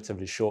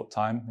relatively short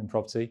time in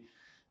property.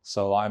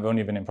 So I've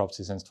only been in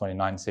property since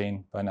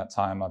 2019, but in that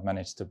time I've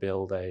managed to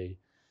build a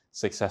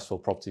successful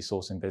property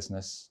sourcing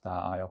business that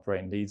I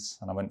operate in Leeds,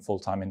 and I went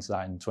full-time into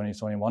that in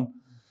 2021.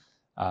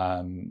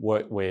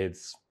 Worked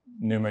with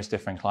numerous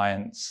different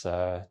clients,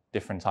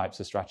 different types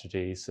of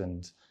strategies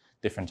and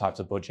different types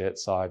of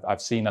budgets. So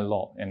I've seen a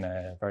lot in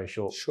a very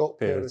short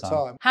period of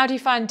time. How do you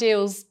find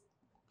deals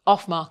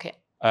off-market?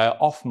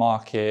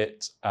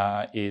 Off-market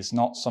is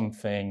not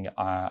something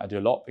I do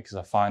a lot, because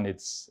I find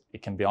it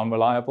can be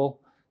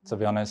unreliable, to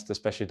be honest,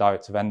 especially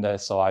direct to vendor.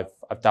 So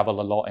I've dabbled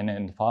a lot in it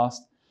in the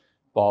past,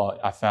 but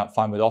I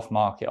find with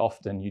off-market,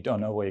 often you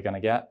don't know what you're going to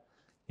get.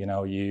 You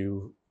know,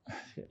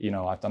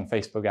 I've done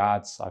Facebook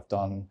ads, I've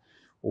done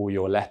all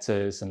your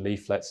letters and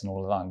leaflets and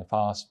all of that in the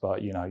past,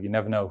 but you know, you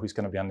never know who's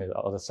going to be on the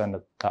other end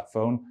of that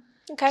phone.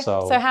 Okay,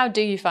 so how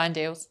do you find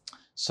deals?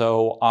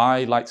 So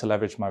I like to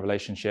leverage my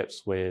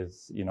relationships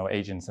with, you know,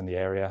 agents in the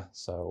area.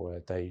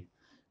 So they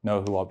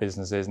know who our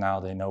business is now.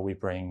 They know we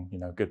bring, you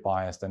know, good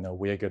buyers. They know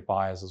we're good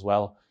buyers as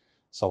well.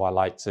 So I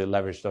like to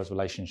leverage those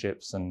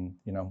relationships, and,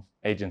 you know,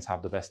 agents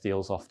have the best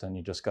deals often.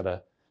 You just got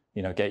to,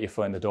 you know, get your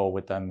foot in the door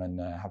with them and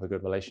have a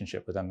good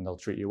relationship with them, and they'll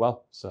treat you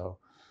well. So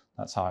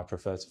that's how I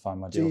prefer to find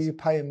my deals. Do you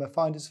pay them a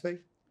finder's fee?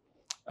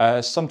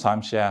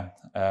 Sometimes, yeah.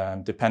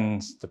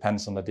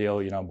 Depends on the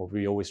deal, you know, but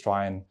we always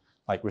try and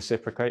like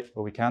reciprocate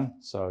where we can.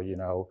 So, you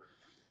know,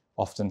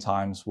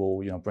 oftentimes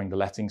we'll, you know, bring the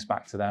lettings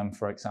back to them,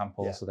 for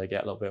example, so they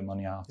get a little bit of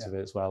money out of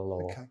it as well.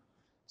 Or,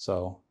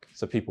 so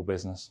it's a people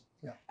business.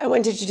 Yeah. And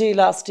when did you do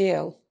last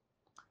deal?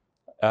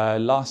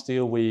 Last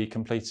deal we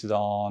completed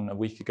on a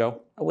week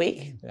ago. A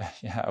week?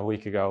 Yeah, a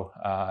week ago.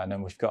 And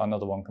then we've got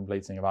another one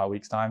completing about a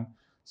week's time.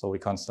 So we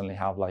constantly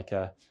have like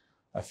a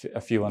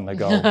few on the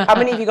go. How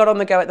many have you got on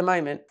the go at the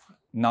moment?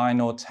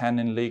 9 or 10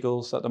 in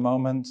legals at the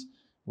moment.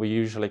 We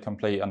usually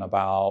complete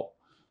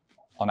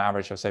on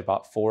average, I'd say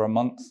about 4 a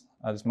month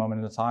at this moment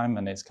in the time.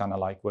 And it's kind of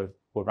like we're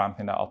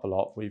ramping that up a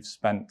lot. We've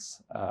spent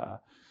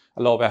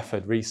a lot of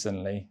effort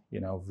recently,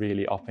 you know,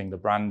 really upping the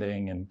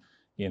branding and,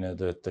 you know,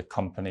 the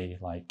company,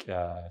 like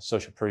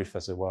social proof,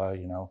 as it were,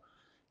 you know,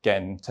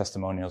 getting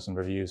testimonials and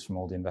reviews from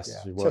all the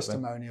investors we work with.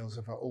 Testimonials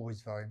are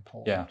always very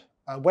important.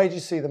 Yeah. Where do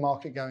you see the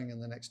market going in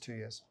the next 2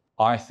 years?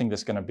 I think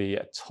there's going to be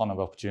a ton of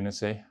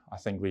opportunity. I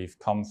think we've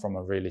come from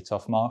a really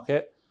tough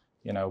market.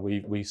 You know,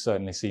 we've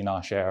certainly seen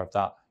our share of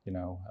that. You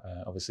know,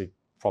 obviously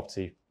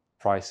property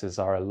prices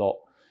are a lot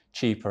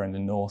cheaper in the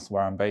north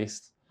where I'm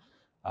based.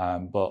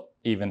 But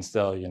even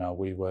still, you know,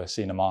 we were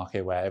seeing a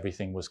market where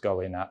everything was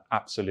going at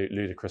absolute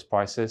ludicrous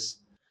prices.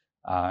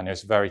 And it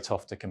was very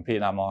tough to compete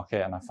in that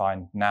market. And I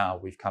find now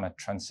we've kind of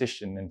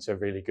transitioned into a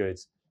really good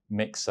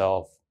mix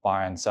of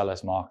buyer and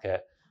sellers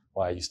market,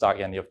 where you start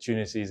getting the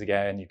opportunities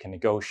again, you can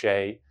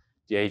negotiate.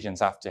 The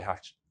agents actually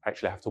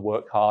have to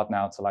work hard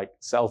now to like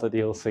sell the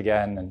deals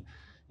again, and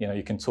you know,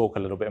 you can talk a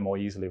little bit more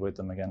easily with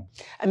them again.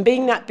 And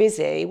being that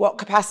busy, what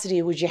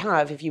capacity would you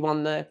have if you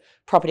won the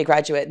Property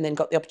Graduate and then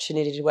got the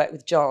opportunity to work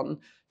with John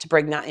to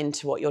bring that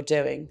into what you're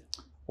doing?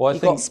 Well,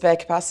 You've got spare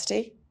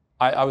capacity?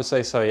 I would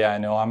say so, yeah.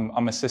 No,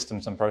 I'm a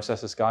systems and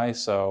processes guy.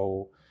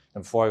 So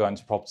before I got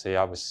into property,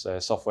 I was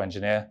a software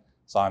engineer.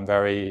 So I'm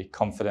very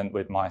confident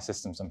with my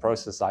systems and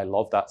processes. I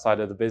love that side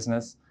of the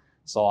business.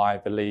 So I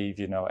believe,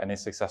 you know, any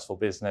successful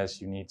business,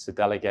 you need to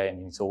delegate and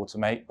you need to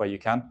automate where you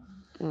can.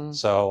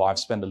 So I've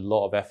spent a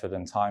lot of effort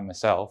and time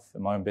myself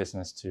in my own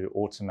business to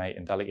automate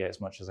and delegate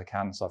as much as I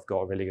can. So I've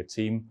got a really good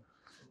team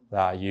that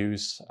I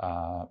use,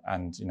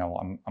 and you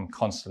know, I'm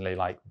constantly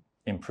like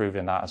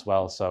improving that as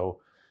well. So,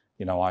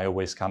 you know, I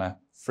always kind of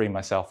free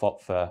myself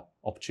up for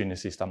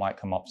opportunities that might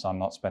come up. So I'm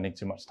not spending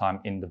too much time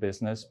in the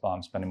business, but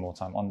I'm spending more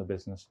time on the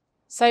business.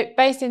 So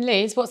based in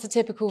Leeds, what's the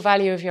typical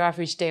value of your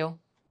average deal?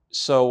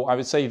 So I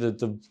would say that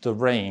the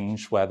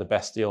range where the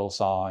best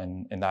deals are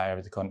in that area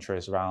of the country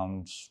is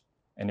around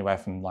anywhere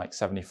from like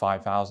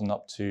 75,000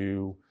 up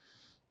to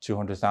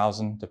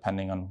 200,000,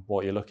 depending on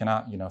what you're looking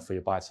at, you know, for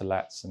your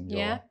buy-to-lets and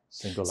your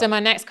single. So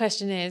my next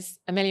question is,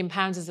 £1 million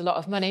is a lot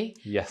of money.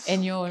 Yes.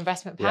 In your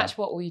investment patch, Yeah.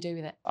 what will you do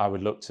with it? I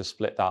would look to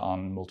split that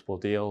on multiple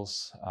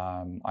deals.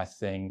 I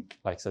think,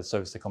 like I said,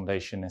 serviced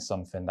accommodation is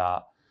something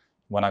that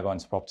when I got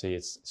into property,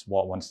 it's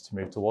what I wanted to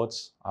move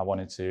towards. I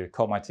wanted to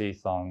cut my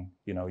teeth on,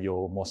 you know,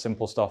 your more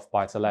simple stuff,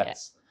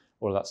 buy-to-lets,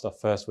 all of that stuff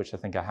first, which I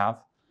think I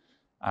have.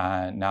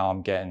 And now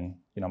I'm getting,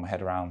 you know, my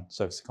head around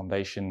serviced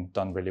accommodation,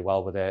 done really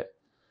well with it.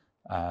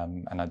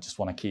 And I just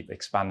want to keep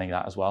expanding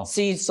that as well.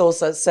 So you'd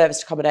source a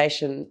serviced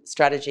accommodation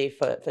strategy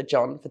for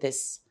John for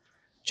this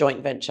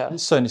joint venture?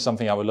 It's certainly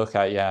something I would look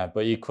at, yeah.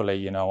 But equally,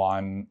 you know,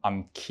 I'm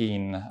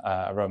keen,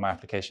 I wrote my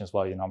application as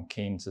well, you know, I'm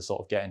keen to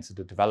sort of get into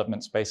the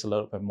development space a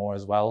little bit more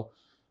as well,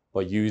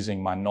 but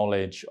using my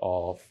knowledge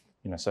of,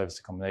 you know, serviced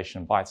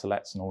accommodation,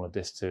 buy-to-lets and all of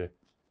this to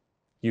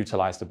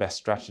utilize the best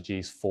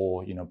strategies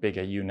for, you know,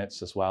 bigger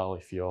units as well.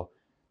 If you're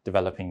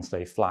developing,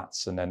 say,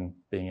 flats and then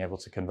being able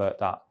to convert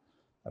that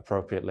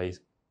appropriately.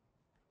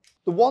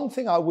 The one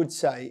thing I would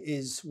say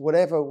is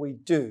whatever we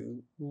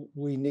do,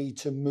 we need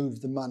to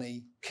move the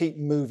money, keep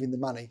moving the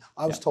money.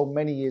 I was told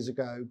many years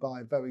ago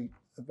by a very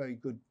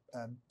good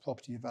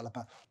property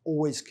developer,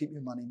 always keep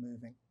your money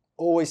moving.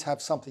 Always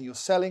have something you're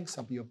selling,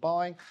 something you're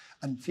buying.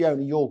 And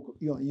Fiona,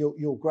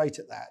 you're great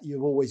at that.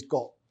 You've always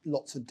got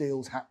lots of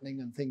deals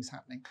happening and things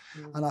happening.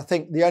 And I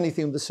think the only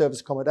thing with the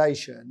service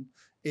accommodation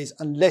is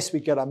unless we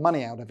get our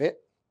money out of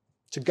it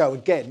to go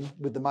again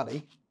with the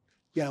money,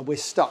 you know, we're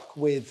stuck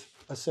with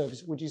a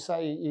service. Would you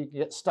say you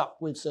get stuck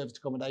with service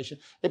accommodation?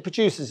 It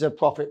produces a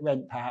profit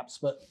rent perhaps,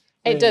 but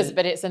it does,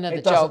 but it's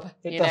another job,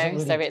 you know.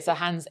 Really, so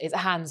it's a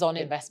hands-on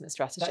investment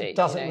strategy. It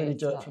doesn't really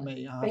do it for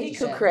me. But he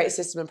could create a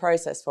system and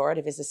process for it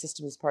if he's a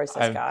systems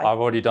process guy. I've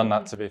already done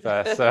that, to be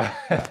fair. So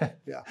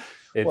yeah.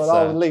 Well,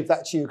 I'll leave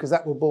that to you because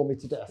that will bore me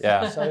to death.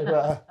 Yeah.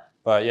 So,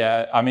 but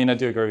yeah, I mean, I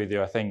do agree with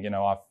you. I think, you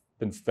know, I've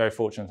been very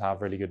fortunate to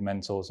have really good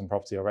mentors in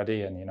property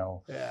already, and, you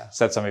know,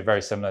 said something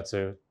very similar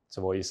to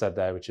what you said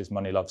there, which is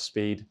money loves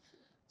speed.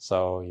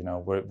 So, you know,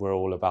 we're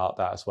all about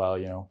that as well,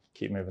 you know,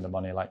 keep moving the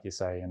money, like you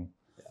say, and,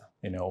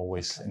 you know,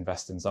 always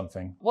invest in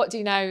something. What do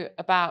you know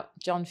about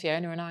John,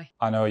 Fiona and I?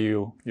 I know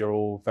you're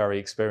all very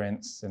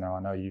experienced, you know, I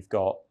know you've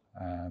got,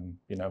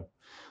 you know,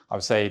 I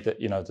would say that,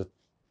 you know,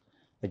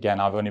 again,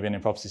 I've only been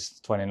in property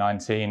since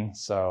 2019,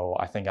 so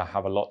I think I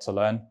have a lot to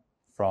learn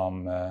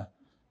from,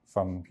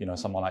 you know,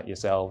 someone like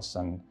yourselves.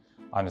 And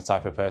I'm the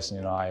type of person,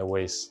 you know, I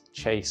always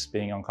chase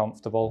being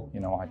uncomfortable. You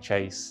know, I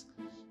chase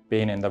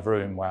being in the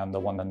room where I'm the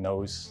one that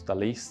knows the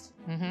least.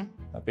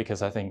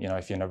 Because I think, you know,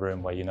 if you're in a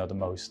room where you know the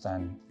most,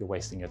 then you're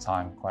wasting your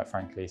time, quite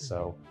frankly.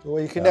 So,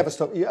 well, you can never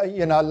stop.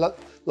 You know,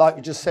 like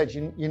you just said,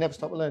 you never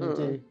stop learning,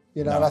 do you?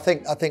 You know, and I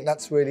think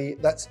that's really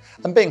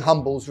and being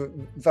humble is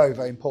very,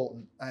 very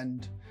important.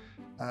 And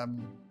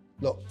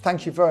look,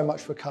 thank you very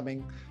much for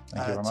coming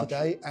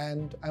today,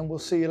 and we'll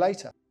see you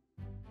later.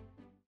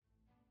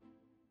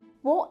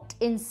 What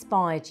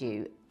inspired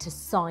you to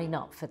sign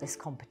up for this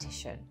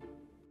competition?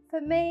 For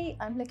me,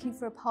 I'm looking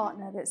for a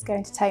partner that's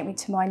going to take me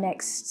to my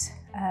next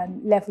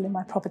level in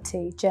my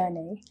property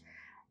journey.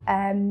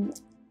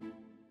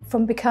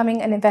 From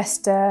becoming an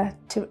investor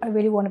to I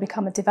really want to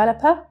become a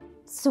developer.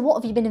 So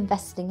what have you been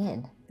investing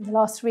in? In the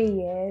last 3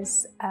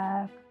 years,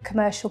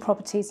 commercial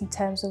properties in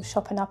terms of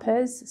shop and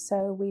uppers.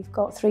 So we've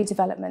got 3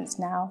 developments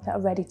now that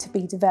are ready to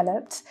be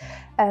developed.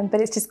 But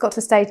it's just got to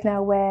a stage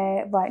now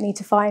where, right, need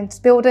to find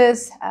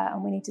builders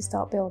and we need to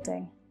start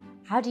building.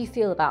 How do you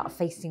feel about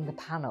facing the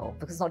panel?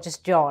 Because it's not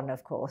just John,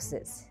 of course,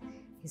 it's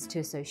his 2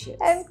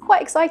 associates. I'm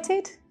quite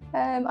excited.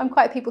 I'm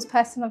quite a people's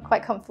person. I'm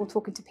quite comfortable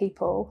talking to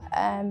people.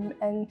 And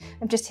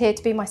I'm just here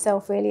to be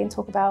myself, really, and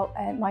talk about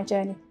my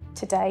journey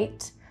to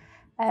date.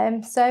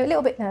 So a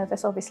little bit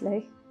nervous,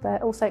 obviously,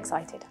 but also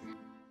excited.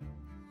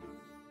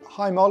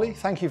 Hi, Molly.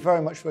 Thank you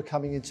very much for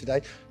coming in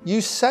today.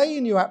 You say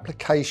in your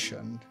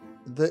application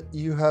that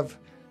you have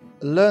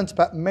learned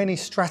about many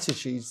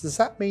strategies. Does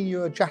that mean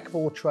you're a jack of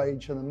all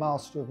trades and a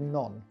master of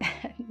none?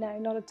 No,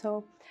 not at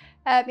all.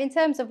 In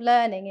terms of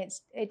learning,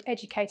 it's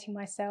educating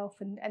myself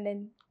and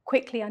then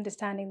quickly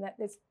understanding that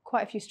there's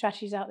quite a few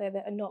strategies out there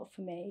that are not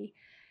for me.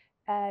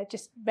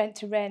 Just rent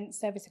to rent,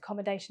 service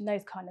accommodation,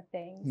 those kind of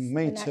things.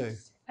 Me too.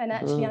 And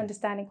actually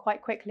understanding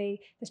quite quickly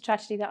the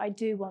strategy that I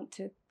do want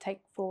to take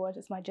forward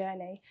as my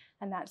journey,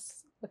 and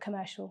that's the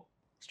commercial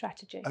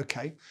strategy.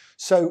 Okay,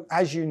 so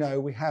as you know,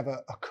 we have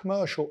a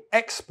commercial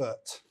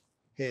expert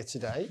here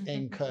today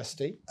in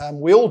Kirsty.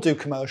 We all do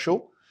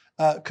commercial.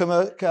 I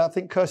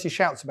think Kirsty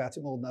shouts about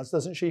it more than us,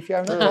 doesn't she,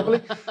 Fiona,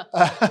 probably?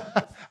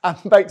 And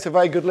makes a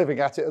very good living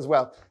at it as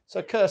well.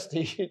 So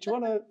Kirsty, do you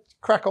want to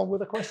crack on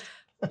with a question?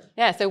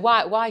 Yeah, so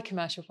why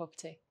commercial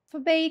property? For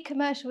me,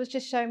 commercial has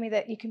just shown me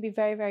that you can be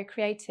very, very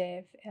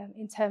creative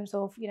in terms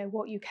of, you know,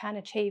 what you can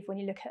achieve when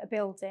you look at a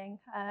building.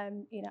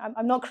 You know,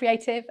 I'm not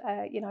creative.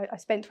 You know, I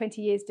spent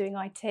 20 years doing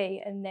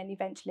IT, and then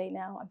eventually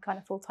now I'm kind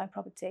of full-time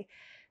property.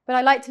 But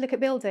I like to look at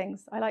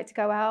buildings. I like to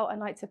go out and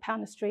like to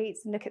pound the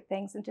streets and look at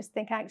things and just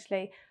think,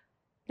 actually,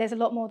 there's a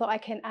lot more that I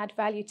can add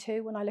value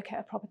to when I look at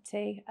a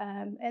property.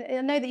 And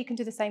I know that you can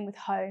do the same with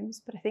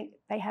homes, but I think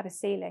they have a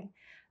ceiling.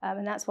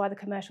 And that's why the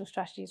commercial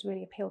strategies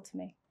really appeal to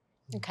me.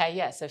 Okay,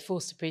 yeah, so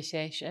forced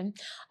appreciation.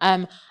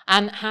 And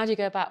how do you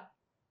go about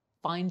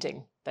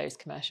finding those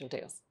commercial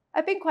deals?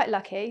 I've been quite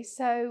lucky.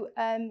 So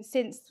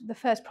since the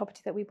first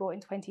property that we bought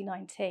in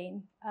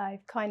 2019,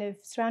 I've kind of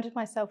surrounded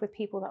myself with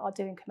people that are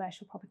doing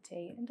commercial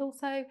property. And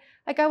also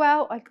I go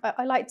out,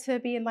 I like to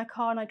be in my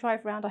car and I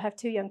drive around. I have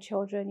 2 young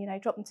children, you know,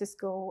 drop them to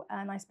school,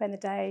 and I spend the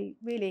day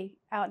really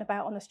out and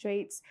about on the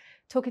streets,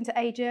 talking to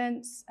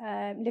agents,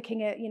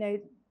 looking at, you know,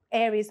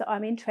 areas that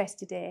I'm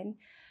interested in.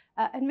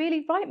 And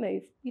really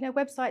Rightmove, you know,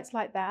 websites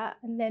like that.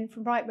 And then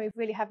from Rightmove,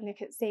 really having a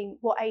look at seeing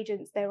what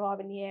agents there are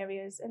in the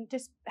areas and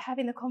just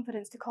having the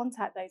confidence to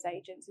contact those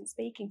agents and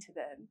speaking to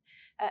them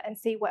and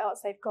see what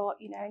else they've got,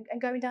 you know,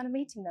 and going down and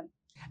meeting them.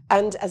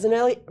 And as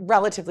an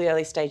relatively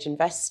early stage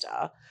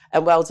investor,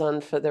 and well done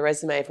for the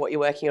resume of what you're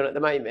working on at the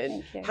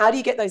moment, how do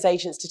you get those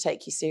agents to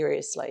take you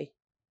seriously?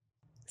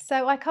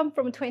 So I come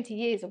from 20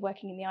 years of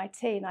working in the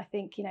IT, and I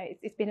think, you know,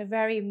 it's been a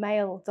very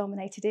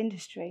male-dominated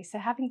industry. So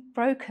having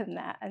broken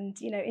that and,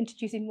 you know,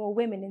 introducing more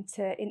women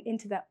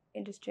into that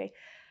industry,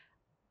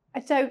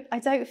 I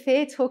don't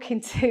fear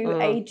talking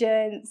to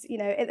agents. You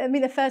know, I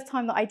mean, the first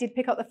time that I did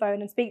pick up the phone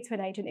and speak to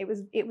an agent,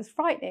 it was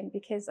frightening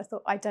because I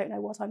thought, I don't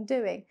know what I'm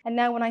doing. And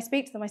now when I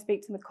speak to them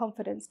with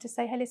confidence to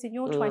say, hey, listen,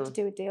 you're trying to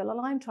do a deal, and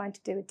I'm trying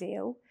to do a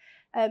deal.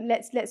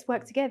 Let's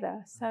work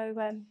together.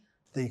 So.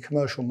 The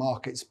commercial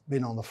market's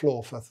been on the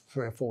floor for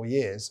 3 or 4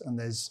 years, and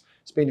it's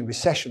been in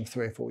recession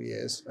 3 or 4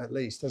 years at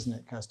least, hasn't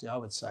it, Kirsty, I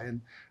would say,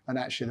 and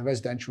actually the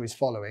residential is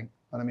following.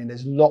 And I mean,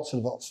 there's lots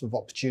of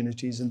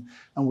opportunities, and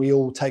we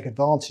all take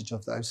advantage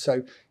of those.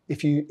 So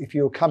if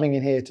you're coming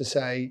in here to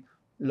say,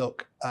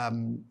 look,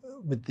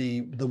 with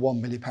the £1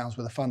 million worth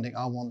of funding,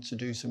 I want to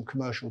do some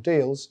commercial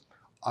deals,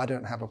 I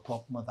don't have a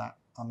problem with that.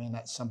 I mean,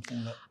 that's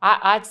something that...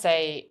 I'd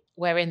say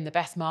we're in the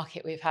best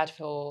market we've had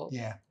for...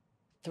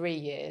 3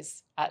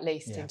 years at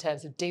least in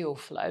terms of deal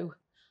flow.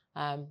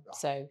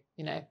 So,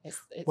 you know,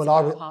 it's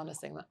about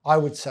harnessing that. I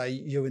would say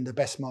you're in the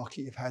best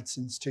market you've had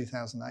since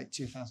 2008,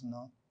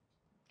 2009,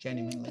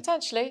 genuinely.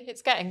 Potentially,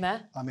 it's getting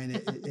there. I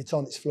mean, it's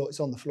on its floor. It's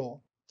on the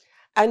floor.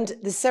 And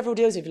there's several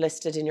deals you've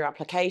listed in your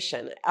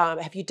application.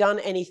 Have you done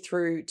any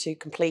through to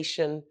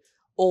completion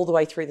all the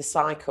way through the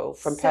cycle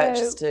from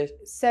purchase to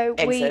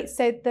exit?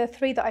 So the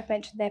 3 that I've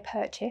mentioned, they're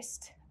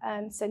purchased.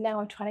 So now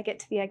I'm trying to get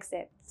to the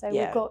exit. So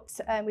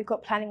we've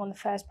got planning on the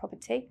first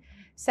property.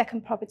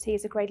 Second property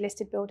is a grade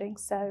listed building.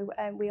 So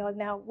we are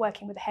now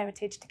working with the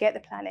Heritage to get the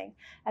planning.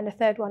 And the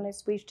third one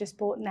is we've just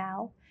bought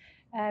now.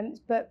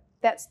 But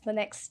that's the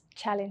next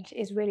challenge,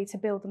 is really to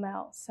build them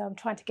out. So I'm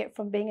trying to get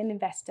from being an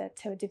investor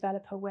to a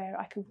developer where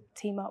I can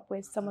team up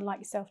with someone like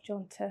yourself,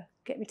 John, to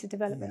get me to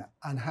development.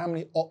 And how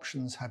many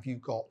options have you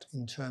got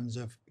in terms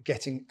of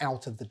getting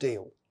out of the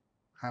deal?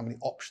 How many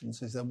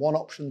options? Is there 1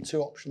 option, 2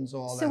 options,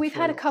 or? So we've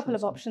had a couple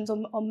of options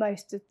on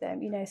most of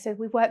them, you know, so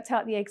we've worked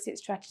out the exit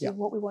strategy of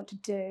what we want to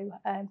do.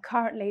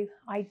 Currently,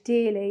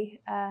 ideally,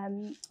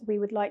 we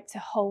would like to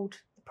hold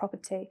the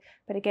property.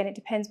 But again, it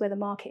depends where the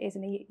market is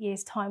in a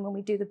year's time when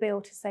we do the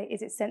build to say,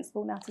 is it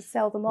sensible now to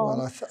sell them on,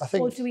 I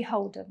think, or do we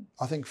hold them?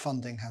 I think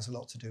funding has a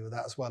lot to do with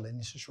that as well,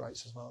 interest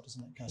rates as well,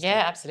 doesn't it, Kirsty?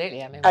 Yeah,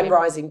 absolutely. I mean, and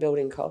rising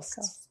building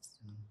costs.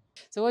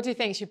 So what do you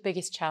think is your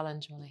biggest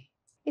challenge, Molly?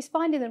 It's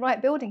finding the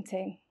right building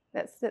team.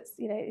 That's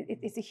you know,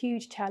 it's a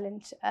huge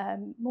challenge,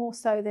 more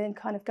so than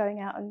kind of going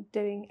out and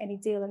doing any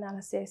deal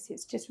analysis.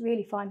 It's just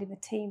really finding the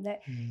team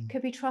that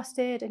could be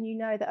trusted and, you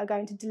know, that are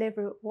going to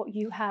deliver what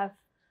you have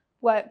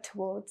worked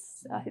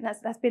towards. I think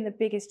that's been the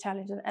biggest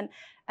challenge,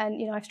 and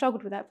you know, I've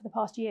struggled with that for the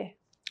past year.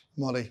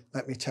 Molly,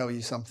 let me tell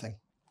you something.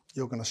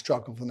 You're going to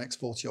struggle for the next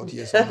 40 odd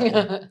years.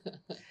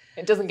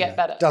 It doesn't get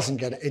better.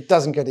 It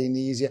doesn't get any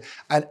easier.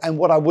 And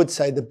what I would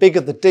say, the bigger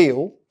the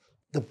deal,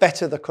 the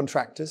better the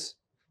contractors,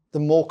 the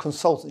more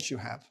consultants you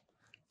have.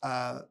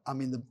 I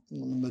mean,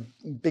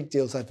 the big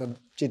deals I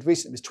did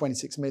recently was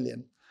 26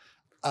 million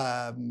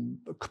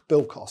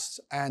bill costs.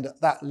 And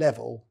at that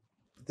level,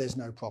 there's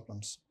no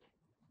problems.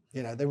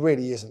 You know, there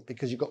really isn't,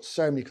 because you've got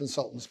so many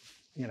consultants,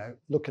 you know,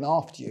 looking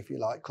after you, if you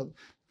like,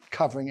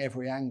 covering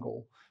every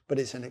angle, but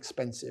it's an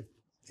expensive,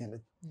 you know,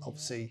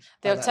 obviously.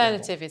 The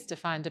alternative is to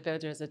find a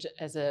builder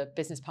as a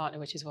business partner,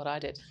 which is what I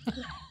did.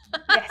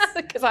 Yes,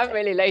 because I'm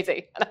really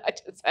lazy, and I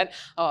just went,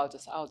 oh,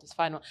 I'll just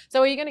find one.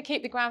 So, are you going to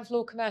keep the ground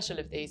floor commercial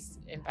of these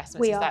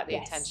investments? Is that the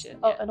intention?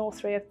 Oh, and all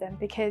 3 of them,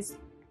 because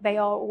they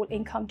are all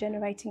income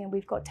generating, and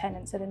we've got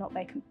tenants, so they're not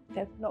vacant.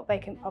 They're not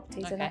vacant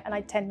properties, and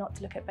I tend not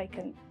to look at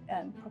vacant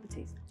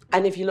properties.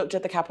 And if you looked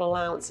at the capital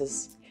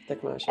allowances the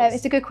commercials?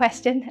 It's a good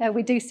question.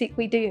 We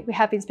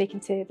have been speaking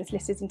to the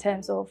solicitors in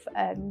terms of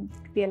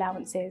the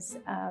allowances,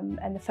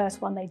 and the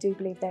first one, they do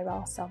believe there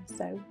are some,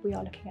 so we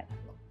are looking at that.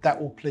 That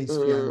will please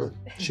Fiona.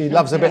 She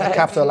loves a bit of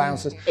capital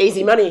allowances.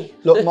 Easy money.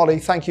 Look, Molly,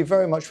 thank you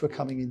very much for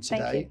coming in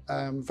today.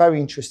 Very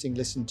interesting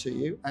listening to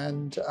you,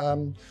 and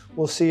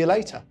we'll see you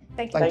later.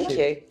 Thank you.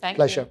 Thank you.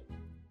 Pleasure.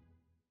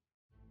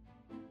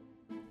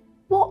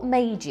 What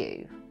made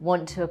you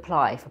want to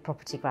apply for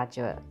Property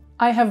Graduate?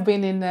 I have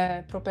been in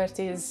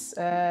properties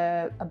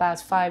about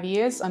 5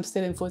 years. I'm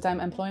still in full-time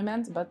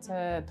employment, but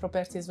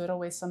properties were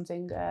always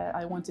something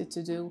I wanted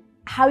to do.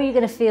 How are you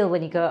going to feel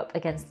when you go up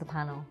against the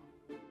panel?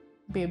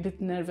 Be a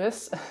bit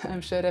nervous.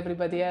 I'm sure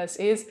everybody else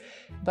is,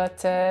 but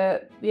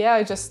yeah,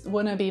 I just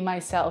want to be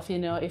myself, you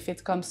know. If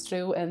it comes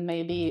through and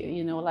maybe,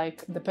 you know,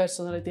 like the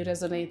personality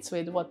resonates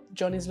with what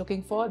John is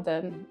looking for,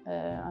 then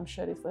I'm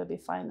sure it will be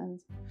fine. And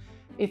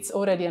it's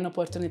already an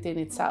opportunity in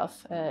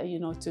itself, you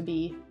know, to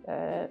be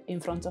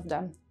in front of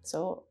them.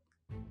 So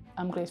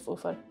I'm grateful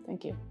for it.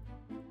 Thank you.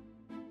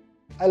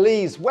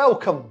 Aliz,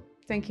 welcome.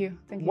 Thank you.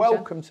 Thank you.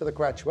 Welcome to The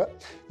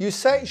Graduate. You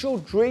say it's your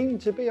dream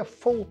to be a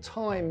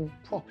full-time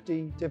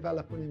property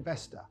developer and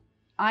investor.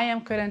 I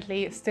am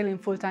currently still in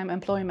full-time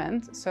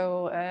employment,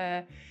 so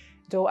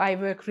though I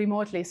work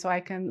remotely, so I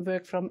can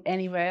work from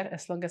anywhere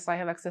as long as I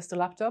have access to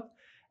laptop.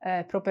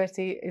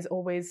 Property is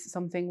always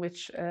something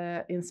which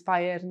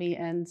inspired me,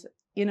 and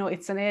you know,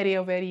 it's an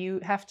area where you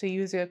have to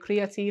use your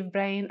creative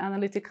brain,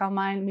 analytical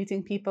mind,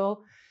 meeting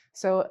people.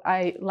 So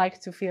I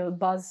like to feel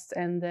buzzed,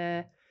 and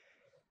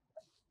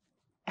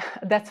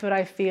that's where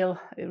I feel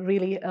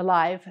really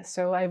alive.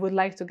 So I would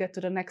like to get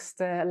to the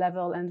next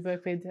level and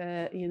work with,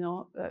 you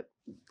know,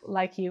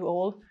 like you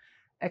all,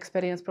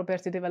 experienced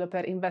property developer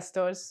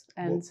investors.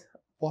 And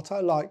what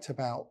I liked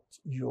about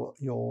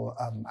your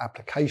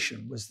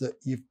application was that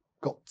you've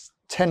got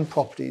 10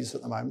 properties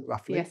at the moment,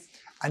 roughly, yes,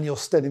 and you're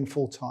still in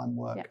full-time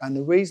work. Yeah. And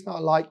the reason I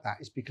like that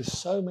is because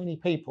so many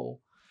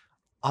people,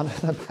 I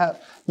don't know about,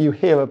 you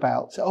hear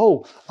about,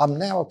 oh, I'm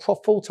now a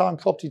full-time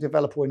property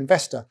developer and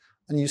investor.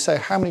 And you say,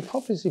 how many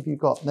properties have you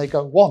got? And they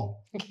go, one.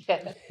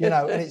 Yeah. You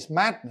know, and it's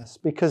madness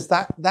because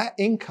that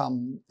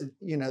income,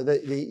 you know,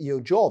 your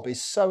job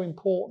is so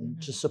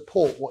important to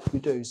support what you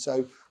do.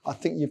 So I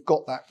think you've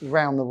got that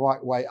round the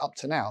right way up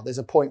to now. There's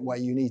a point where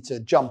you need to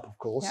jump, of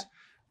course. Yeah.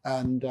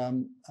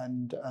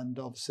 And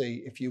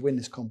obviously, if you win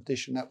this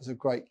competition, that was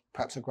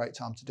perhaps a great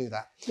time to do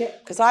that. Yeah,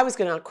 because I was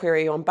going to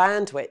query you on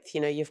bandwidth.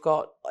 You know, you've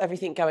got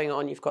everything going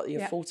on. You've got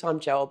your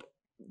full-time job,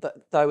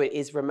 though it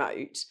is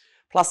remote,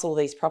 plus all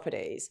these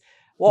properties.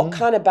 What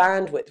kind of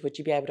bandwidth would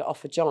you be able to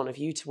offer John of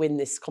you to win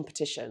this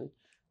competition?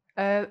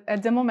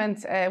 At the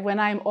moment, when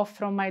I'm off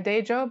from my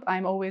day job,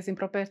 I'm always in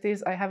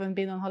properties. I haven't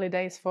been on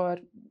holidays for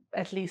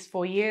at least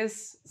 4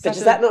 years. But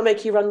does that not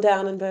make you run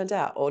down and burned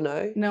out, or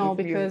no? No,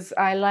 because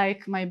I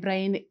like, my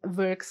brain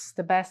works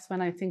the best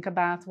when I think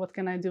about what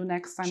can I do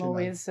next. I'm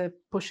always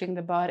pushing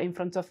the bar in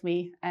front of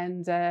me.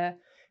 And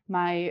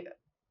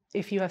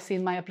if you have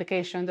seen my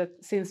application, that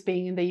since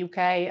being in the UK,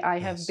 I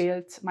have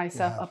built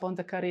myself up on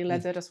the career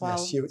ladder as well.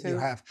 Yes, you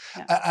have.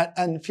 Yeah.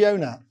 And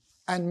Fiona,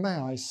 and may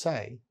I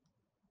say,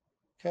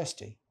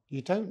 Kirsty,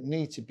 you don't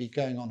need to be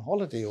going on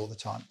holiday all the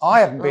time. I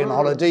haven't been on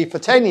holiday for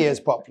 10 years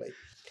properly.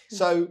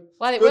 So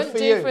well, it wouldn't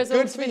do for us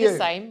all to be the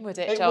same, would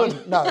it, John? It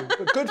wouldn't, no,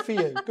 but good for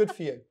you, good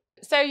for you.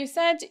 So you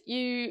said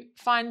you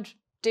find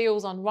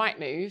deals on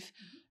Rightmove.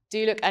 Do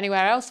you look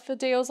anywhere else for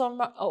deals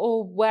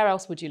or where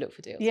else would you look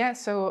for deals? Yeah,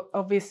 so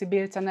obviously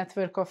built a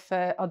network of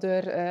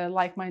other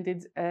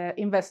like-minded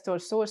investor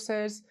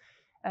sources.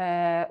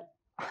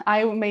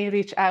 I may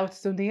reach out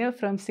to Neil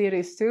from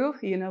Series 2,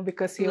 you know,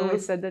 because he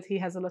always said that he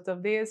has a lot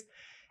of deals.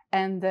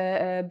 And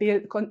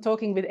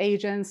talking with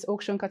agents,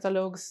 auction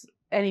catalogs,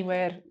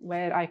 anywhere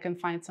where I can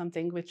find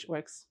something which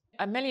works.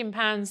 £1 million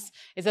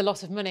is a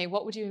lot of money.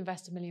 What would you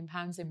invest £1 million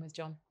in with,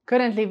 John?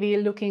 Currently,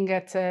 we're looking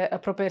at a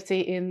property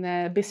in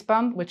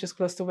Bispam, which is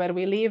close to where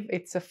we live.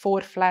 It's a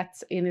 4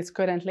 flats in its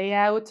current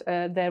layout.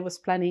 There was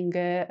planning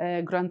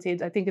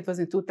granted, I think it was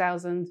in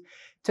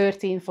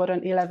 2013, for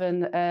an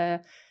 11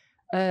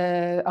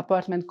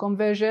 apartment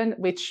conversion,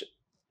 which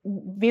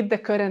with the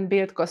current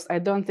build cost, I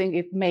don't think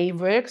it may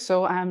work.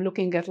 So I'm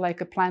looking at like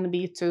a plan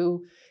B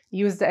to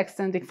use the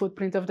extending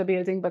footprint of the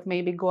building, but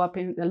maybe go up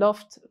in the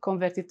loft,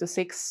 convert it to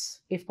 6,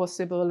 if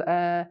possible,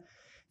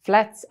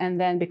 flats. And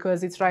then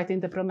because it's right in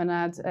the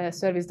promenade,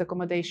 serviced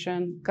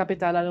accommodation,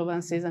 capital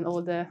allowances, and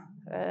all the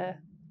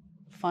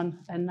fun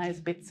and nice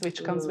bits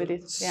which comes with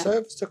it. Yeah.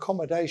 Serviced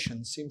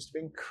accommodation seems to be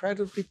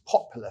incredibly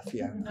popular for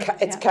you.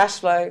 It's cash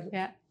flow.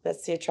 Yeah.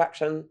 That's the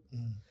attraction.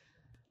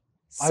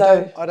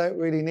 So I don't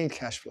really need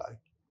cash flow.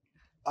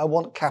 I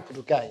want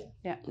capital gain.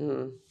 Yeah.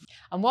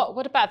 And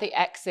what about the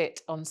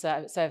exit on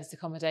serviced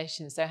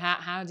accommodation? So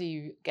how do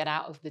you get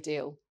out of the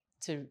deal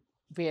to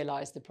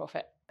realise the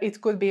profit? It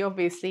could be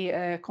obviously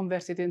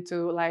converted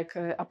into like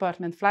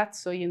apartment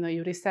flats. So, you know,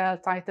 you resell,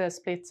 title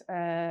split,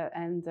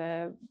 and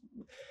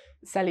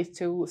sell it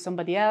to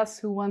somebody else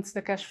who wants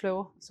the cash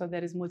flow. So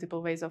there is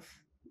multiple ways of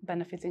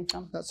benefiting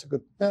from. That's a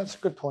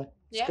good point.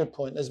 It's a good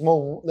point. There's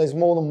more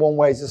than one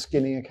ways of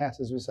skinning a cat,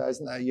 as we say,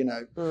 isn't there? You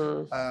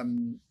know,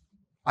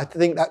 I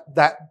think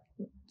that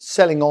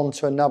selling on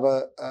to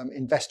another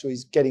investor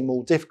is getting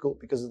more difficult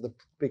because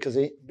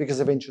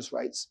of interest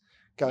rates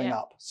going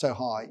up so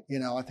high. You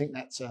know, I think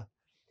that's a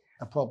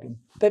problem.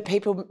 But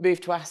people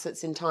move to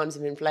assets in times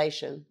of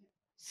inflation.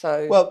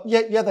 So well,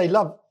 yeah, they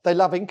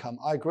love income.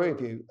 I agree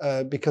with you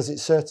because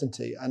it's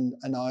certainty, and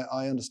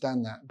I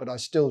understand that. But I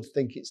still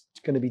think it's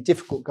going to be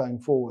difficult going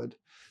forward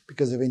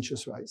because of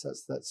interest rates.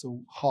 That's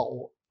all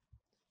hot.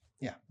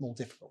 Yeah, more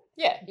difficult.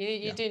 Yeah,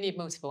 you do need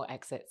multiple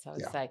exits, I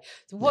would say.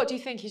 So what do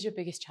you think is your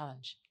biggest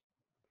challenge?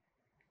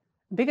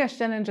 Biggest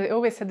challenge, I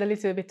always had a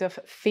little bit of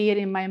fear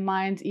in my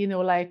mind, you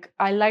know, like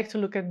I like to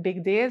look at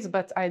big deals,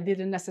 but I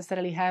didn't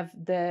necessarily have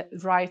the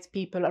right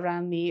people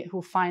around me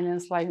who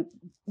finance like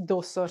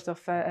those sorts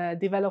of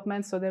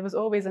developments. So there was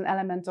always an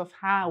element of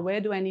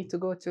where do I need to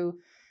go to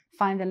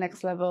find the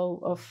next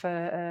level of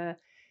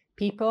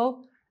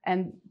people?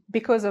 And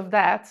because of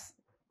that,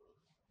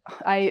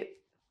 I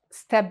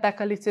stepped back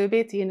a little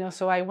bit, you know,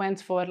 so I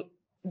went for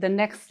the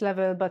next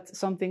level, but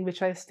something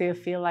which I still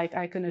feel like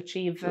I can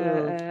achieve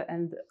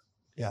and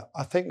yeah,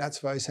 I think that's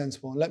very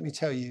sensible. And let me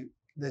tell you,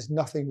 there's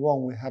nothing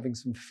wrong with having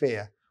some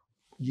fear.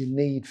 You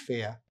need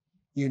fear.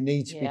 You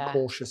need to be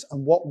cautious.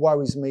 And what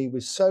worries me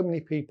with so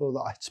many people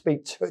that I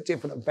speak to at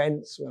different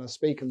events when I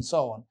speak and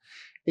so on,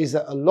 is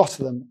that a lot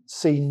of them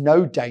see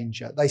no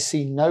danger. They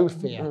see no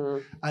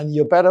fear. And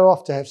you're better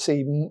off to have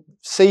see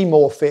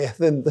more fear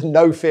than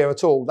no fear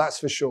at all. That's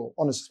for sure.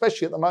 Honestly,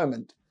 especially at the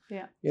moment.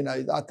 Yeah. You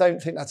know, I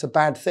don't think that's a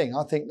bad thing.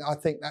 I think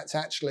that's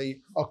actually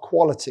a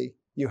quality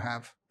you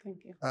have.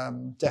 Thank you.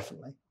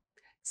 Definitely.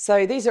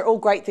 So these are all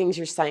great things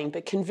you're saying,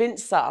 but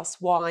convince us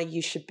why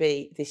you should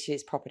be this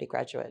year's property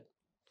graduate.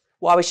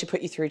 Why we should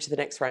put you through to the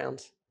next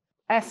round.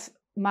 As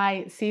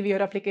my CV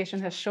or application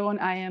has shown,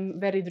 I am a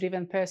very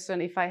driven person.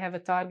 If I have a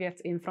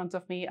target in front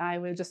of me, I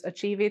will just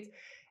achieve it.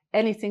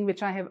 Anything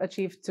which I have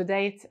achieved to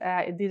date,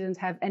 it didn't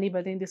have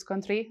anybody in this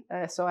country.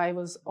 So I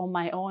was on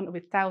my own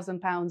with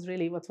 £1,000,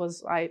 really, what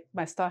was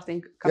my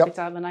starting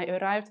capital when I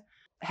arrived.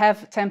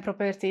 Have 10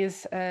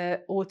 properties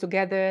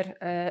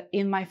altogether.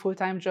 In my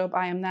full-time job,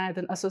 I am now at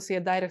an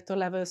associate director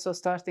level, so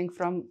starting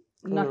from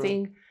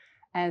nothing.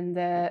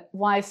 And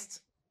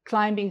whilst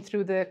climbing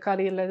through the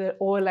career ladder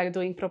or like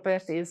doing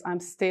properties, I'm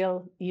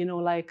still, you know,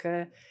 like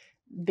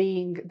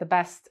being the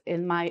best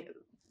in my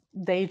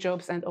day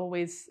jobs and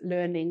always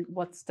learning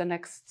what's the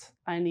next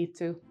I need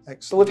to.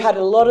 So we've had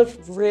a lot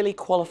of really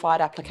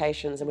qualified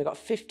applications and we've got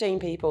 15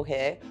 people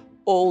here,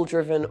 all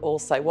driven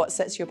also. What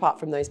sets you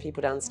apart from those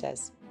people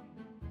downstairs?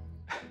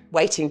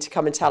 Waiting to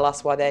come and tell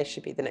us why they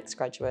should be the next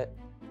graduate.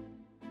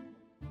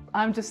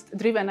 I'm just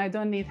driven. I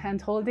don't need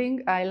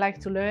hand-holding. I like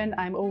to learn.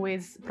 I'm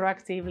always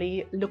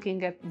proactively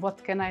looking at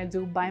what can I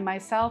do by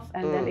myself.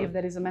 And then if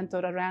there is a mentor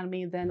around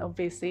me, then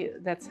obviously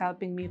that's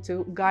helping me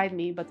to guide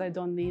me, but I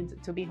don't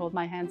need to be hold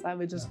my hands. I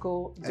will just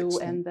go do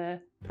and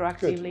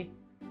proactively.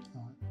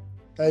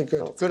 Very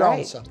good. That's good great.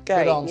 Answer. Great.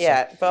 Good answer.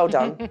 Yeah, well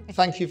done.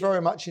 Thank you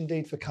very much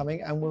indeed for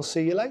coming and we'll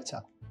see you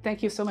later.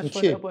 Thank you so much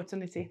for the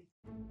opportunity.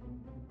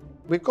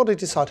 We've got to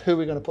decide who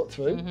we're going to put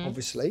through,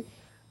 obviously.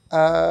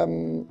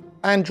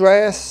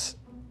 Andreas,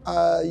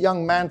 a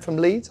young man from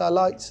Leeds, I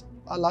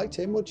liked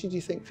him. What did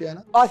you think,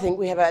 Fiona? I think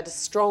we have had a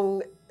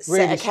strong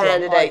set of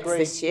candidates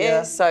this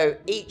year. So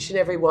each and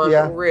every one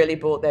really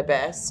brought their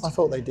best. I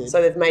thought they did.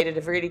 So they've made it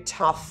a really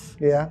tough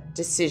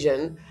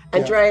decision.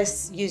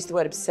 Andreas used the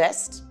word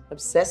obsessed.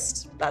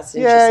 Obsessed, that's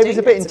interesting. Yeah, he was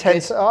a bit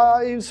intense.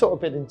 He was sort of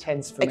a bit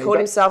intense for me. He called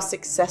himself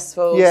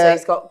successful, so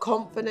he's got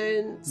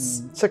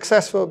confidence.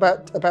 Successful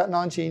about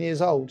 19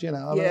 years old, you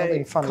know. I mean, I'm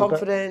being funny,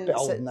 confidence, but a bit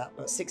older than that.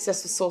 But.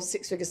 Successful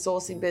six-figure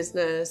sourcing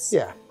business.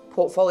 Yeah.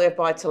 Portfolio of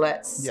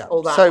buy-to-lets,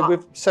 all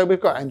that. So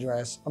we've got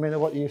Andreas. I mean,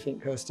 what do you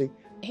think, Kirsty?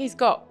 He's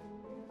got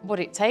what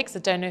it takes. I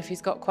don't know if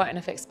he's got quite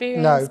enough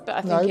experience, but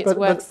I think it's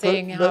worth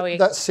seeing how he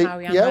analyses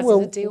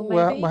a deal,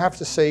 maybe. We'll have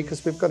to see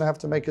because we're going to have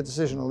to make a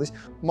decision on this.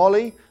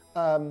 Molly.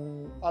 I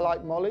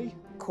like Molly.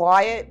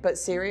 Quiet but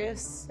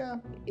serious. Yeah,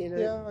 you know.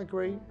 Yeah, I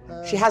agree.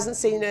 She hasn't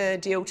seen a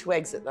deal to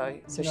exit though,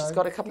 so she's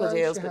got a couple of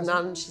deals, but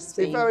none she's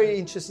seen. It's very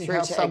interesting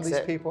how some exit. of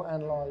these people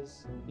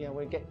analyse. You know,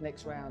 when we get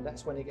next round,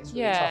 that's when it gets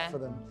really tough for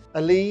them.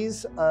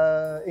 Aliz,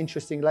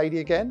 interesting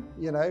lady again.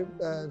 You know,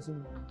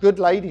 some good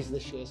ladies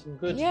this year. Some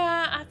good.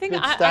 Yeah, I think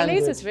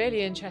Aliz is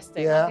really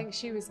interesting. Yeah. I think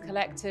she was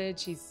collected.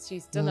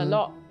 She's done a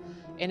lot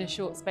in a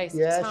short space of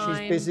time. Yeah,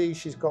 she's busy.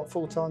 She's got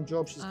full-time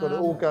job. She's got it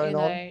all going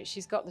on.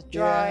 She's got the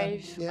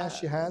drive. Yeah,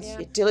 she has.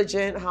 Yeah.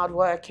 Diligent,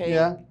 hardworking.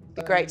 Yeah.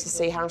 Be great to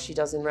see how she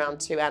does in round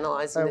 2,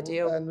 analysing the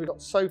deal. And we've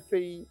got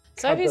Sophie.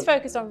 Sophie's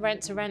focused on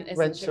rent-to-rent,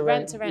 isn't she?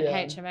 Rent-to-rent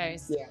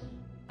HMOs.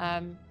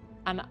 Yeah.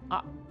 And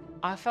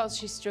I felt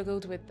she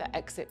struggled with the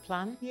exit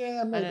plan.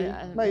 Yeah,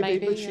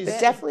 maybe. But she's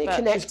definitely a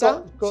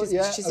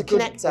connector. She's a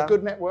connector. A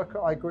good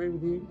networker. I agree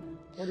with you.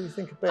 What do you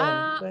think of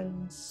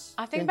Ben?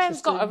 I think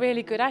Ben's got a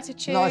really good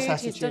attitude. Nice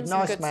attitude. He's done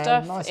some good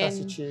stuff in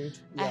attitude.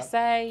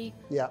 SA.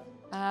 Yeah.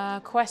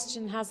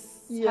 Question,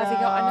 has he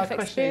got enough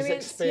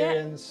experience?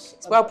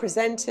 It's well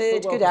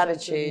presented, good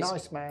attitude.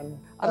 Nice man.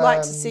 I'd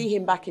like to see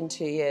him back in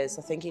 2 years.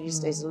 I think he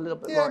just needs a little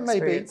bit more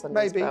experience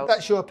under his belt.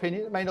 That's your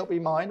opinion. It may not be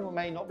mine or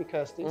may not be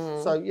Kirsty's.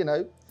 So, you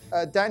know,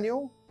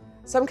 Daniel?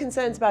 Some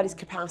concerns about his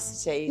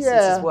capacity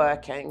since he's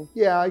working.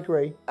 Yeah, I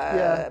agree.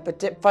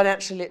 But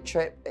financially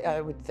literate,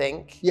 I would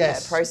think.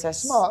 Yes.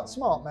 Process.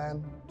 Smart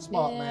man.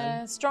 Smart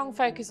man. Strong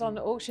focus on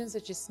auctions,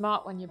 which is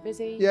smart when you're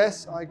busy.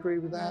 Yes, I agree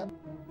with that.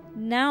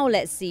 Now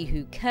let's see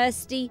who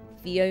Kirsty,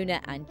 Fiona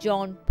and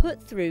John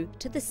put through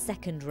to the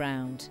second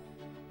round.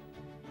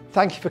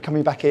 Thank you for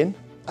coming back in.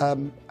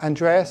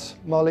 Andreas,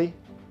 Molly,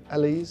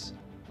 Aliz,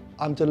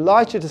 I'm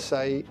delighted to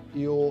say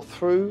you're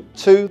through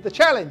to the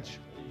challenge.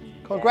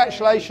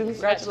 Congratulations.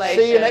 Congratulations.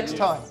 See you next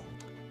time.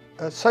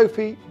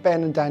 Sophie,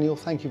 Ben and Daniel,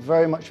 thank you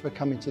very much for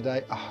coming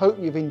today. I hope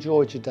you've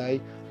enjoyed your day,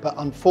 but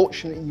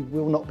unfortunately you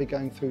will not be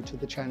going through to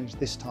the challenge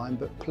this time,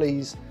 but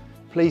please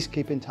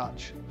keep in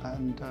touch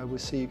and we'll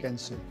see you again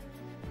soon.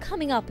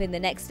 Coming up in the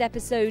next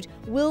episode,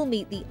 we'll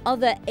meet the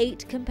other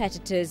 8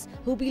 competitors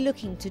who'll be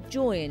looking to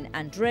join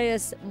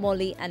Andreas,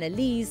 Molly and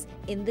Aliz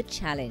in the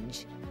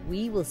challenge.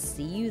 We will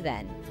see you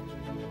then.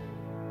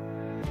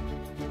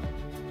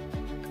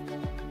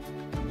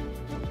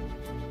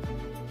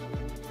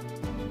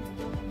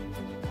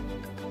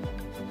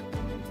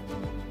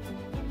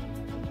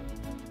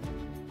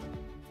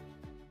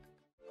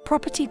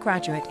 Property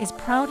Graduate is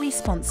proudly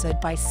sponsored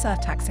by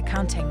Surtax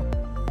Accounting.